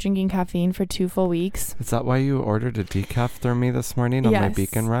alcohol or drinking caffeine for 2 full weeks. Is that why you ordered a decaf through me this morning on my Yes.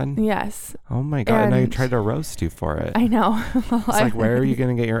 beacon run? Yes. Oh my God. And I And tried to roast you for it. I know. It's like, where are you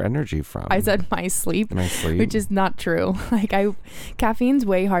going to get your energy from? I said my sleep. My sleep. Which is not true. Like, caffeine's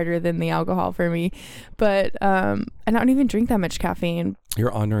way harder than the alcohol for me, but and I don't even drink that much caffeine.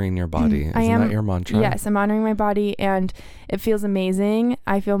 You're honoring your body. Isn't that your mantra? Yes, I'm honoring my body, and it feels amazing.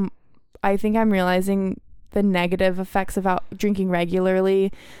 I think I'm realizing the negative effects of drinking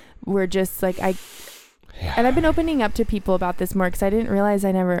regularly. We're just like and I've been opening up to people about this more, because I didn't realize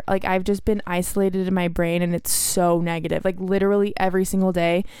I've just been isolated in my brain, and it's so negative. Like, literally every single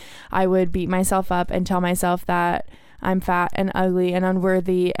day I would beat myself up and tell myself that I'm fat and ugly and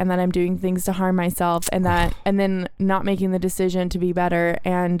unworthy, and that I'm doing things to harm myself, and then not making the decision to be better,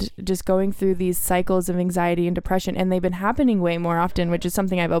 and just going through these cycles of anxiety and depression. And they've been happening way more often, which is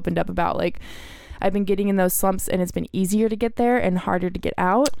something I've opened up about. Like, I've been getting in those slumps, and it's been easier to get there and harder to get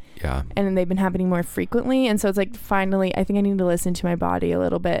out. Yeah. And then they've been happening more frequently. And so it's like, finally, I think I need to listen to my body a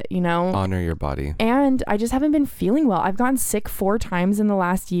little bit, you know? Honor your body. And I just haven't been feeling well. I've gotten sick 4 times in the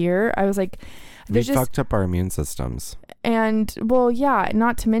last year. I was like, We fucked up our immune systems. And well, yeah,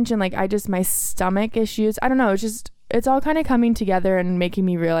 not to mention like my stomach issues. I don't know. It's all kind of coming together and making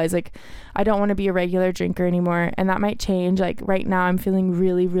me realize like I don't want to be a regular drinker anymore, and that might change. Like, right now I'm feeling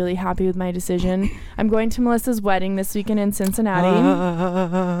really, really happy with my decision. I'm going to Melissa's wedding this weekend in Cincinnati,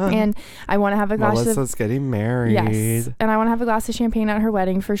 and I want to have a glass Melissa's getting married. Yes, and I want to have a glass of champagne at her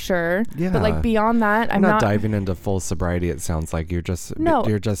wedding for sure. Yeah. But like, beyond that, I'm not diving into full sobriety. It sounds like you're just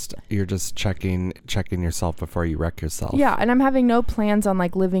checking yourself before you wreck yourself. Yeah, and I'm having no plans on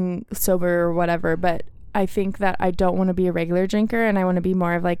like living sober or whatever, but I think that I don't want to be a regular drinker, and I want to be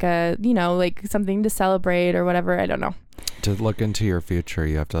more of like a, you know, like something to celebrate or whatever. I don't know. To look into your future,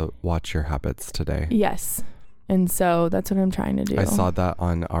 you have to watch your habits today. Yes. And so that's what I'm trying to do. I saw that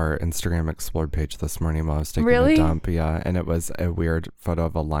on our Instagram Explored page this morning while I was taking Really? a dump. Yeah. And it was a weird photo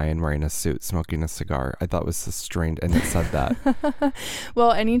of a lion wearing a suit, smoking a cigar. I thought it was so strange. And it said that.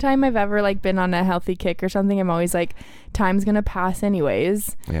 Well, anytime I've ever like been on a healthy kick or something, I'm always like, time's going to pass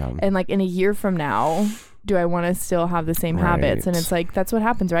anyways. Yeah. And like in a year from now, do I want to still have the same habits? And it's like, that's what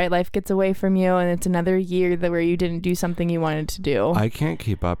happens, right? Life gets away from you, and it's another year where you didn't do something you wanted to do. I can't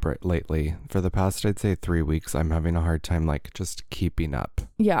keep up lately. For the past, I'd say 3 weeks, I'm having a hard time like just keeping up.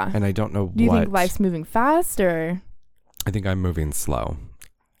 Yeah. And I don't know Do you think life's moving fast, or? I think I'm moving slow.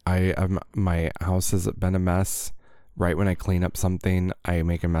 My house has been a mess. Right when I clean up something, I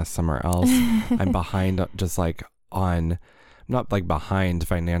make a mess somewhere else. I'm behind, just like not like behind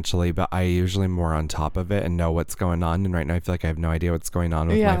financially, but I usually more on top of it and know what's going on. And right now I feel like I have no idea what's going on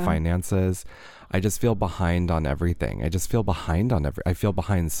with my finances. I just feel behind on everything. I feel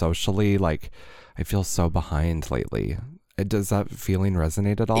behind socially. Like, I feel so behind lately. Does that feeling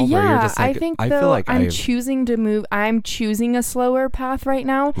resonate at all? Yeah, where you're just like, I think I feel like I'm choosing to move. I'm choosing a slower path right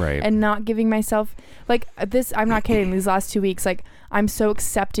now, right, and not giving myself like this. I'm not kidding. These last 2 weeks, like, I'm so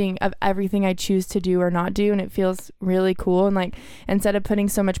accepting of everything I choose to do or not do, and it feels really cool. And like, instead of putting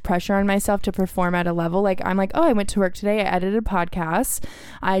so much pressure on myself to perform at a level, like, I'm like, oh, I went to work today. I edited a podcast.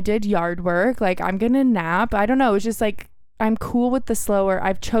 I did yard work. Like, I'm gonna nap. I don't know. It's just like, I'm cool with the slower.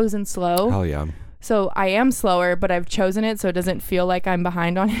 I've chosen slow. Hell yeah. So I am slower, but I've chosen it so it doesn't feel like I'm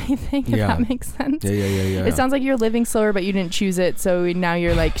behind on anything, if that makes sense. Yeah. It sounds like you're living slower, but you didn't choose it, so now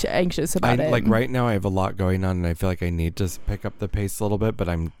you're like anxious about it. Like right now I have a lot going on and I feel like I need to pick up the pace a little bit, but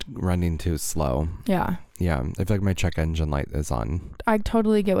I'm running too slow. Yeah. Yeah. I feel like my check engine light is on. I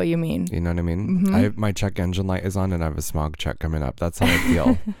totally get what you mean. You know what I mean? Mm-hmm. My check engine light is on and I have a smog check coming up. That's how I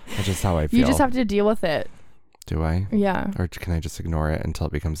feel. That's just how I feel. You just have to deal with it. Do I? Yeah. Or can I just ignore it until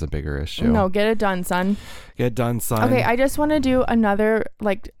it becomes a bigger issue? No, get it done, son. Get it done, son. Okay, I just want to do another,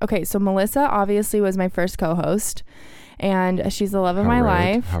 so Melissa obviously was my first co-host, and she's the love of my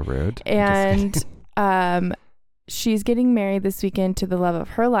life. How rude. And she's getting married this weekend to the love of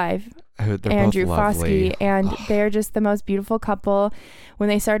her life, They're Andrew both lovely. Foskey, and they're just the most beautiful couple. When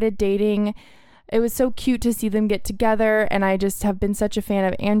they started dating, it was so cute to see them get together, and I just have been such a fan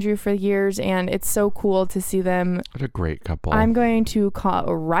of Andrew for years, and it's so cool to see them. What a great couple. I'm going to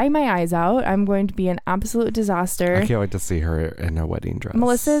cry my eyes out. I'm going to be an absolute disaster. I can't wait to see her in a wedding dress.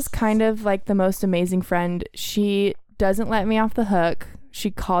 Melissa's kind of like the most amazing friend. She doesn't let me off the hook.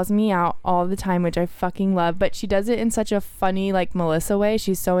 She calls me out all the time, which I fucking love, but she does it in such a funny, like, Melissa way.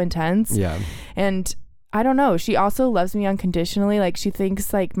 She's so intense. Yeah. And I don't know. She also loves me unconditionally. Like, she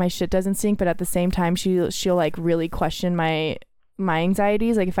thinks like my shit doesn't stink, but at the same time, she'll like really question my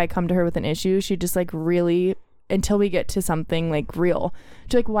anxieties. Like, if I come to her with an issue, she just like really, until we get to something like real.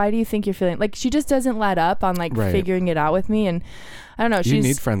 She's like, why do you think you're feeling like, she just doesn't let up on like figuring it out with me. And I don't know. You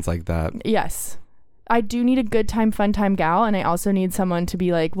need friends like that. Yes. I do need a good time, fun time gal, and I also need someone to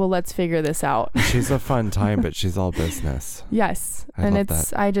be like, well, let's figure this out. She's a fun time, but she's all business. Yes. I love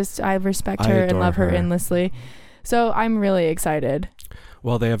that. I respect her and love her endlessly. So I'm really excited.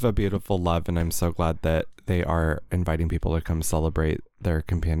 Well, they have a beautiful love, and I'm so glad that they are inviting people to come celebrate their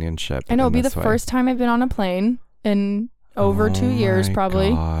companionship. I know, it'll be the first time I've been on a plane in over 2 years,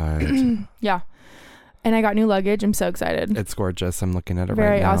 probably. God. Yeah. And I got new luggage. I'm so excited. It's gorgeous. I'm looking at it very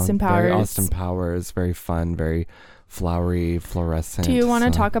right now. Austin Powers. Very Austin Powers. Very fun. Very flowery, fluorescent. Do you want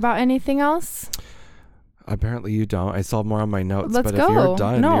to talk about anything else? Apparently you don't. I saw more on my notes. Let's but go. If you're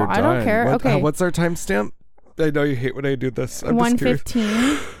done, no, you're done. I don't care. Okay. What's our timestamp? I know you hate when I do this.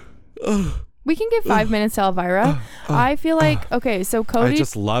 1:15. We can give 5 minutes to Elvira. I feel like, okay, so Cody. I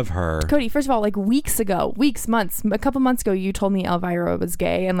just love her. Cody, first of all, like months, a couple months ago, you told me Elvira was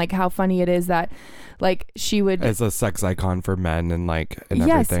gay, and like how funny it is that like she would. As a sex icon for men and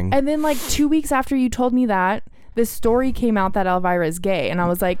yes, everything. And then like 2 weeks after you told me that, this story came out that Elvira is gay, and I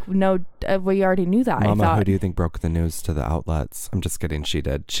was like, no, we already knew that. Mama, who do you think broke the news to the outlets? I'm just kidding. She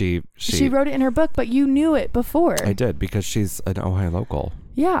did. She wrote it in her book, but you knew it before. I did, because she's an Ohio local.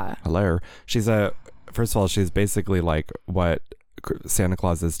 Yeah. Hello. First of all, she's basically like what Santa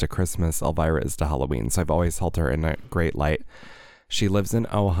Claus is to Christmas, Elvira is to Halloween. So I've always held her in a great light. She lives in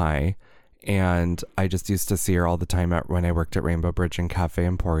Ojai, and I just used to see her all the time when I worked at Rainbow Bridge and Cafe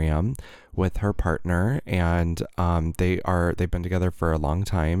Emporium with her partner, and they've been together for a long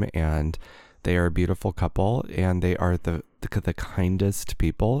time, and they are a beautiful couple, and they are the kindest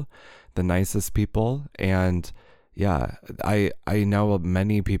people, the nicest people, and yeah, I know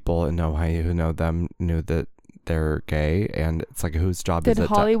many people in Ohio who know them knew that they're gay, and it's like, whose job is it? Did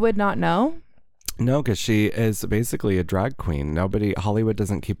Hollywood not know? No, because she is basically a drag queen. Hollywood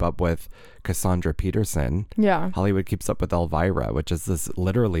doesn't keep up with Cassandra Peterson. Yeah. Hollywood keeps up with Elvira, which is this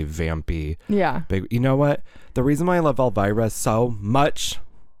literally vampy. Yeah. Big. You know what? The reason why I love Elvira so much,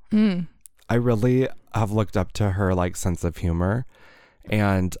 I really have looked up to her like sense of humor.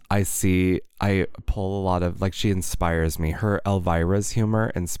 And I pull a lot of, like, she inspires me. Her Elvira's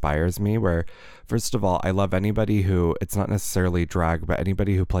humor inspires me, where, first of all, I love anybody who, it's not necessarily drag, but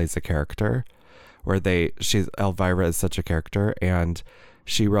anybody who plays a character, where Elvira is such a character, and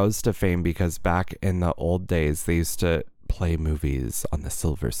she rose to fame because back in the old days, they used to play movies on the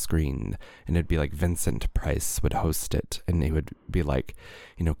silver screen, and it'd be like Vincent Price would host it, and he would be like,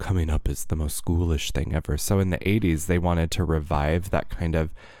 coming up is the most ghoulish thing ever. So in the 80s, they wanted to revive that kind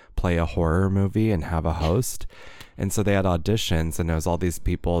of play a horror movie and have a host. And so they had auditions, and there was all these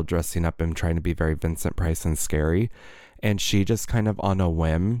people dressing up and trying to be very Vincent Price and scary. And she just kind of on a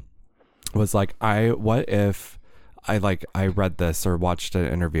whim was like, what if I read this or watched an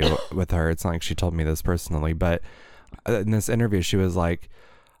interview with her. It's not like she told me this personally, but in this interview, she was like,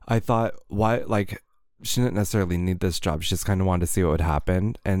 I thought, why, like, she didn't necessarily need this job. She just kind of wanted to see what would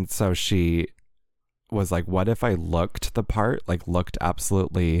happen. And so she was like, what if I looked the part, like looked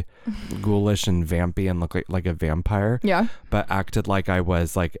absolutely ghoulish and vampy and looked like a vampire, yeah, but acted like I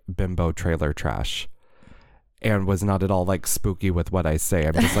was like bimbo trailer trash. and was not at all like spooky with what I say.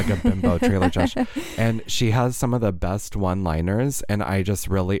 I'm just like a bimbo trailer trash. And she has some of the best one-liners, and I just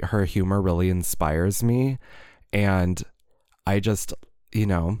really, her humor really inspires me. And I just, you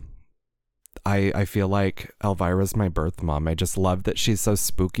know, I feel like Elvira's my birth mom. I just love that she's so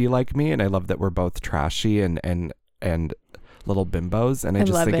spooky like me, and I love that we're both trashy and little bimbos, and I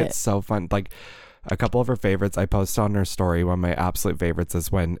just think it's so fun. Like, a couple of her favorites I post on her story. One of my absolute favorites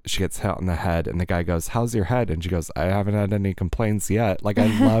is when she gets hit on the head and the guy goes, "How's your head?" And she goes, "I haven't had any complaints yet." Like, I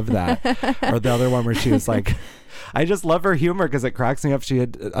love that. Or the other one where she was like, I just love her humor because it cracks me up. She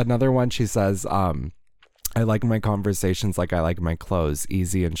had another one, she says, I like my conversations like I like my clothes,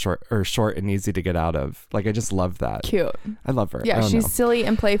 easy and short, or short and easy to get out of. Like, I just love that. Cute. I love her. Yeah, she's silly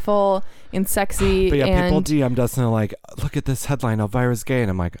and playful and sexy. But yeah, and people DM'd us and they're like, "Look at this headline, Elvira's gay."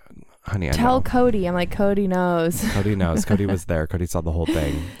 And I'm like, honey, I tell know. Cody. I'm like, Cody knows. Cody knows. Cody was there. Cody saw the whole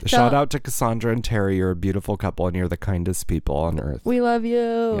thing. Shout out to Cassandra and Terry. You're a beautiful couple and you're the kindest people on earth. We love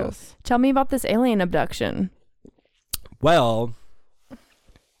you. Yes. Tell me about this alien abduction. Well,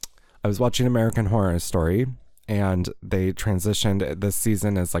 I was watching American Horror Story, and they transitioned. This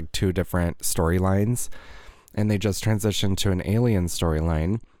season is like 2 different storylines, and they just transitioned to an alien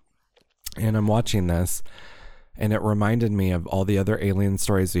storyline. And I'm watching this, and it reminded me of all the other alien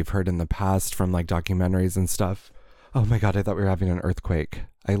stories we've heard in the past from like documentaries and stuff. Oh my God, I thought we were having an earthquake.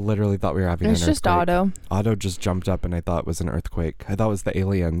 I literally thought we were having an earthquake. It's just Otto. Otto just jumped up and I thought it was an earthquake. I thought it was the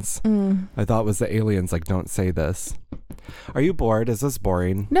aliens. I thought it was the aliens, like, don't say this. Are you bored? Is this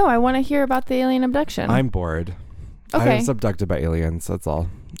boring? No, I want to hear about the alien abduction. I'm bored. Okay. I was abducted by aliens, that's all.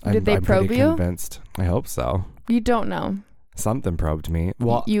 Did they probe pretty you? Convinced. I hope so. You don't know. Something probed me.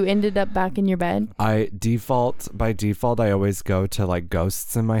 Well, you ended up back in your bed? By default, I always go to like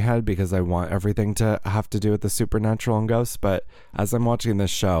ghosts in my head because I want everything to have to do with the supernatural and ghosts. But as I'm watching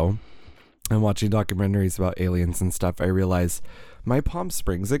this show and watching documentaries about aliens and stuff, I realize my Palm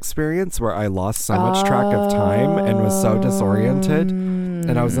Springs experience, where I lost so much track of time and was so disoriented,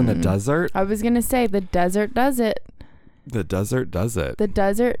 and I was in the desert. I was going to say, the desert does it. The desert does it. The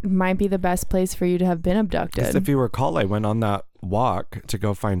desert might be the best place for you to have been abducted. Because if you recall, I went on that walk to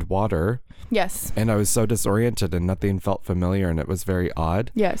go find water. Yes. And I was so disoriented and nothing felt familiar and it was very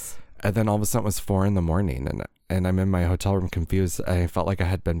odd. Yes. And then all of a sudden it was 4 a.m. and I'm in my hotel room confused. I felt like I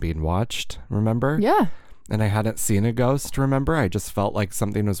had been being watched, remember? Yeah. And I hadn't seen a ghost, remember? I just felt like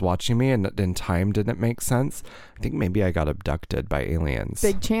something was watching me and in time didn't make sense. I think maybe I got abducted by aliens.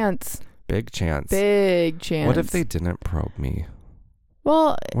 Big chance. Big chance. Big chance. What if they didn't probe me?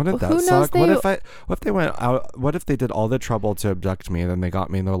 Well, wouldn't that suck? What if they went out? What if they did all the trouble to abduct me and then they got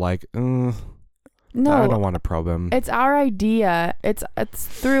me and they're like, no, I don't want to probe him. It's our idea. It's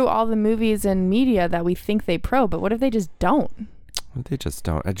through all the movies and media that we think they probe, but what if they just don't? What if they just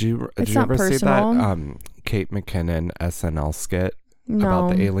don't? Did you ever personal. see that Kate McKinnon SNL skit about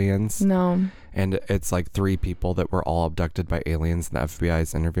the aliens? No. And it's like 3 people that were all abducted by aliens and the FBI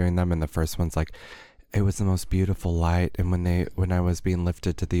is interviewing them. And the first one's like, it was the most beautiful light. And when I was being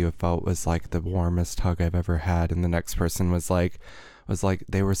lifted to the UFO, it was like the warmest hug I've ever had. And the next person was like,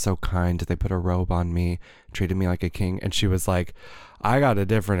 they were so kind. They put a robe on me, treated me like a king. And she was like, I got a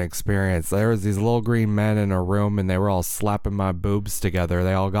different experience. There was these little green men in a room and they were all slapping my boobs together.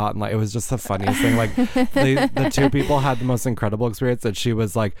 They all got like, it was just the funniest thing. Like the 2 people had the most incredible experience. That she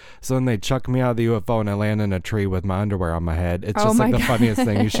was like, so then they chuck me out of the UFO and I land in a tree with my underwear on my head. It's just like the funniest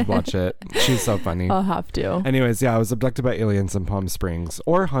thing. You should watch it. She's so funny. I'll have to. Anyways, yeah, I was abducted by aliens in Palm Springs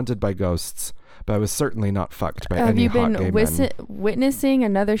or haunted by ghosts. But I was certainly not fucked by any hot gay men. Have you been witnessing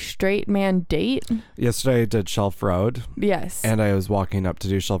another straight man date? Yesterday I did Shelf Road. Yes. And I was walking up to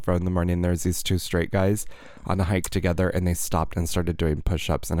do Shelf Road in the morning. There's these 2 straight guys on a hike together and they stopped and started doing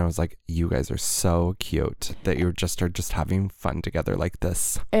push-ups. And I was like, you guys are so cute that you are just having fun together like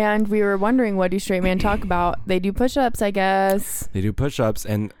this. And we were wondering, what do straight men talk about? They do push-ups, I guess. They do push-ups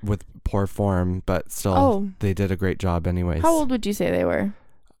and with poor form, but still they did a great job anyways. How old would you say they were?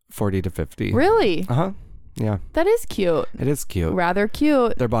 40 to 50. Really? Uh-huh. Yeah. That is cute. It is cute. Rather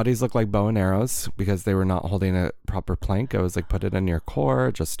cute. Their bodies look like bow and arrows because they were not holding a proper plank. I was like, put it in your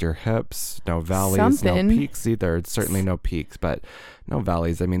core, just your hips. No valleys, no peaks either. Certainly no peaks, but no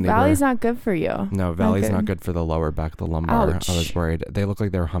valleys. I mean, valleys not good for you. No, valleys not good for the lower back, the lumbar. Ouch. I was worried. They look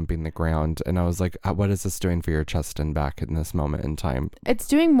like they were humping the ground. And I was like, what is this doing for your chest and back in this moment in time? It's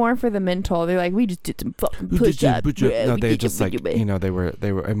doing more for the mental. They're like, we just did some fucking push-ups. No, they just like, you know, they were,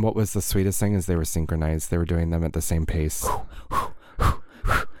 and what was the sweetest thing is they were synchronized. They were doing them at the same pace.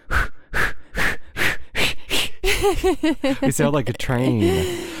 We sound like a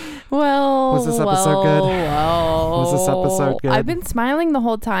train. Well, was this episode good? Well, was this episode good? I've been smiling the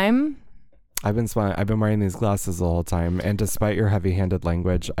whole time. I've been smiling. I've been wearing these glasses the whole time, and despite your heavy-handed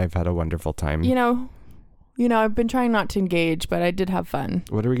language, I've had a wonderful time. You know, I've been trying not to engage, but I did have fun.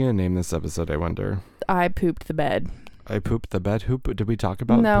 What are we gonna name this episode? I wonder. I pooped the bed. I pooped the bed. Did we talk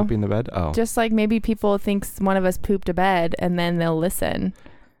about pooping the bed? Oh, just like maybe people think one of us pooped a bed, and then they'll listen.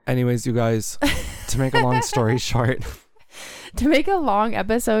 Anyways, you guys, to make a long story short. To make a long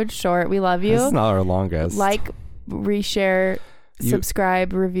episode short, we love you. This is not our longest. Like, reshare,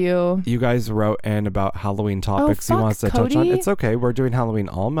 subscribe, review. You guys wrote in about Halloween topics you want us to touch on. It's okay. We're doing Halloween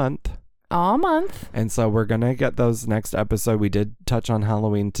all month. All month. And so we're going to get those next episode. We did touch on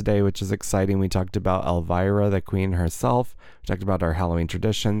Halloween today, which is exciting. We talked about Elvira, the queen herself. We talked about our Halloween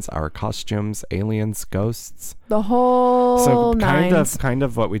traditions, our costumes, aliens, ghosts. The whole nines. Kind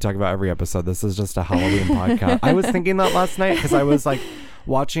of what we talk about every episode. This is just a Halloween podcast. I was thinking that last night because I was like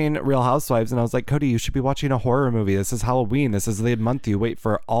watching Real Housewives and I was like, Cody, you should be watching a horror movie. This is Halloween. This is the month you wait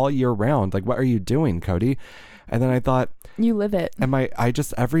for all year round. Like, what are you doing, Cody? And then I thought, you live it. I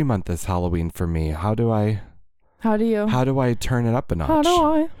just every month is Halloween for me. How do I turn it up a notch?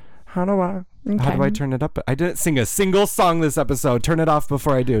 How do I turn it up? I didn't sing a single song this episode. Turn it off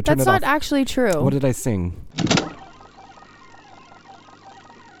before I do. That's not actually true. What did I sing?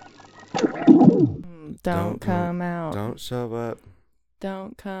 Don't come out. Don't show up.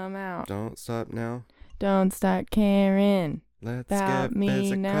 Don't come out. Don't stop now. Don't start caring. Let's about get me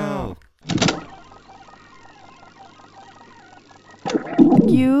physical. now.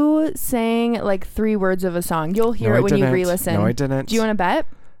 You sang like 3 words of a song. You'll hear it when you re-listen. No, I didn't. Do you want to bet?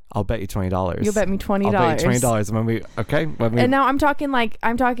 I'll bet you $20. You'll bet me $20. I'll bet you $20. And now I'm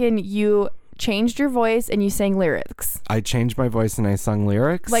talking you changed your voice and you sang lyrics. I changed my voice and I sung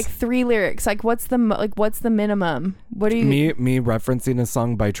lyrics. Like 3 lyrics. Like what's the minimum? What do you me referencing a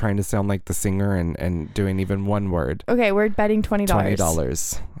song by trying to sound like the singer and doing even one word. Okay, we're betting $20.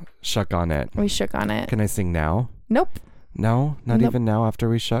 $20. Shook on it. We shook on it. Can I sing now? Nope. No? Not even now after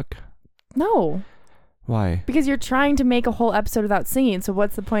we shook? No. Why? Because you're trying to make a whole episode without singing. So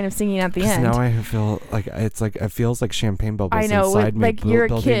what's the point of singing at the end? Now I feel like it feels like champagne bubbles inside me. Like you're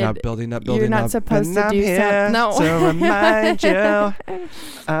a kid. Building up. You're not supposed to do something. No. To remind you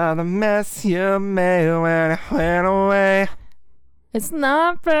of the mess you made when I went away. It's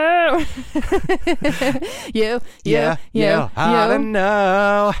not fair. you. I don't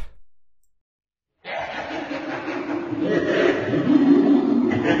know.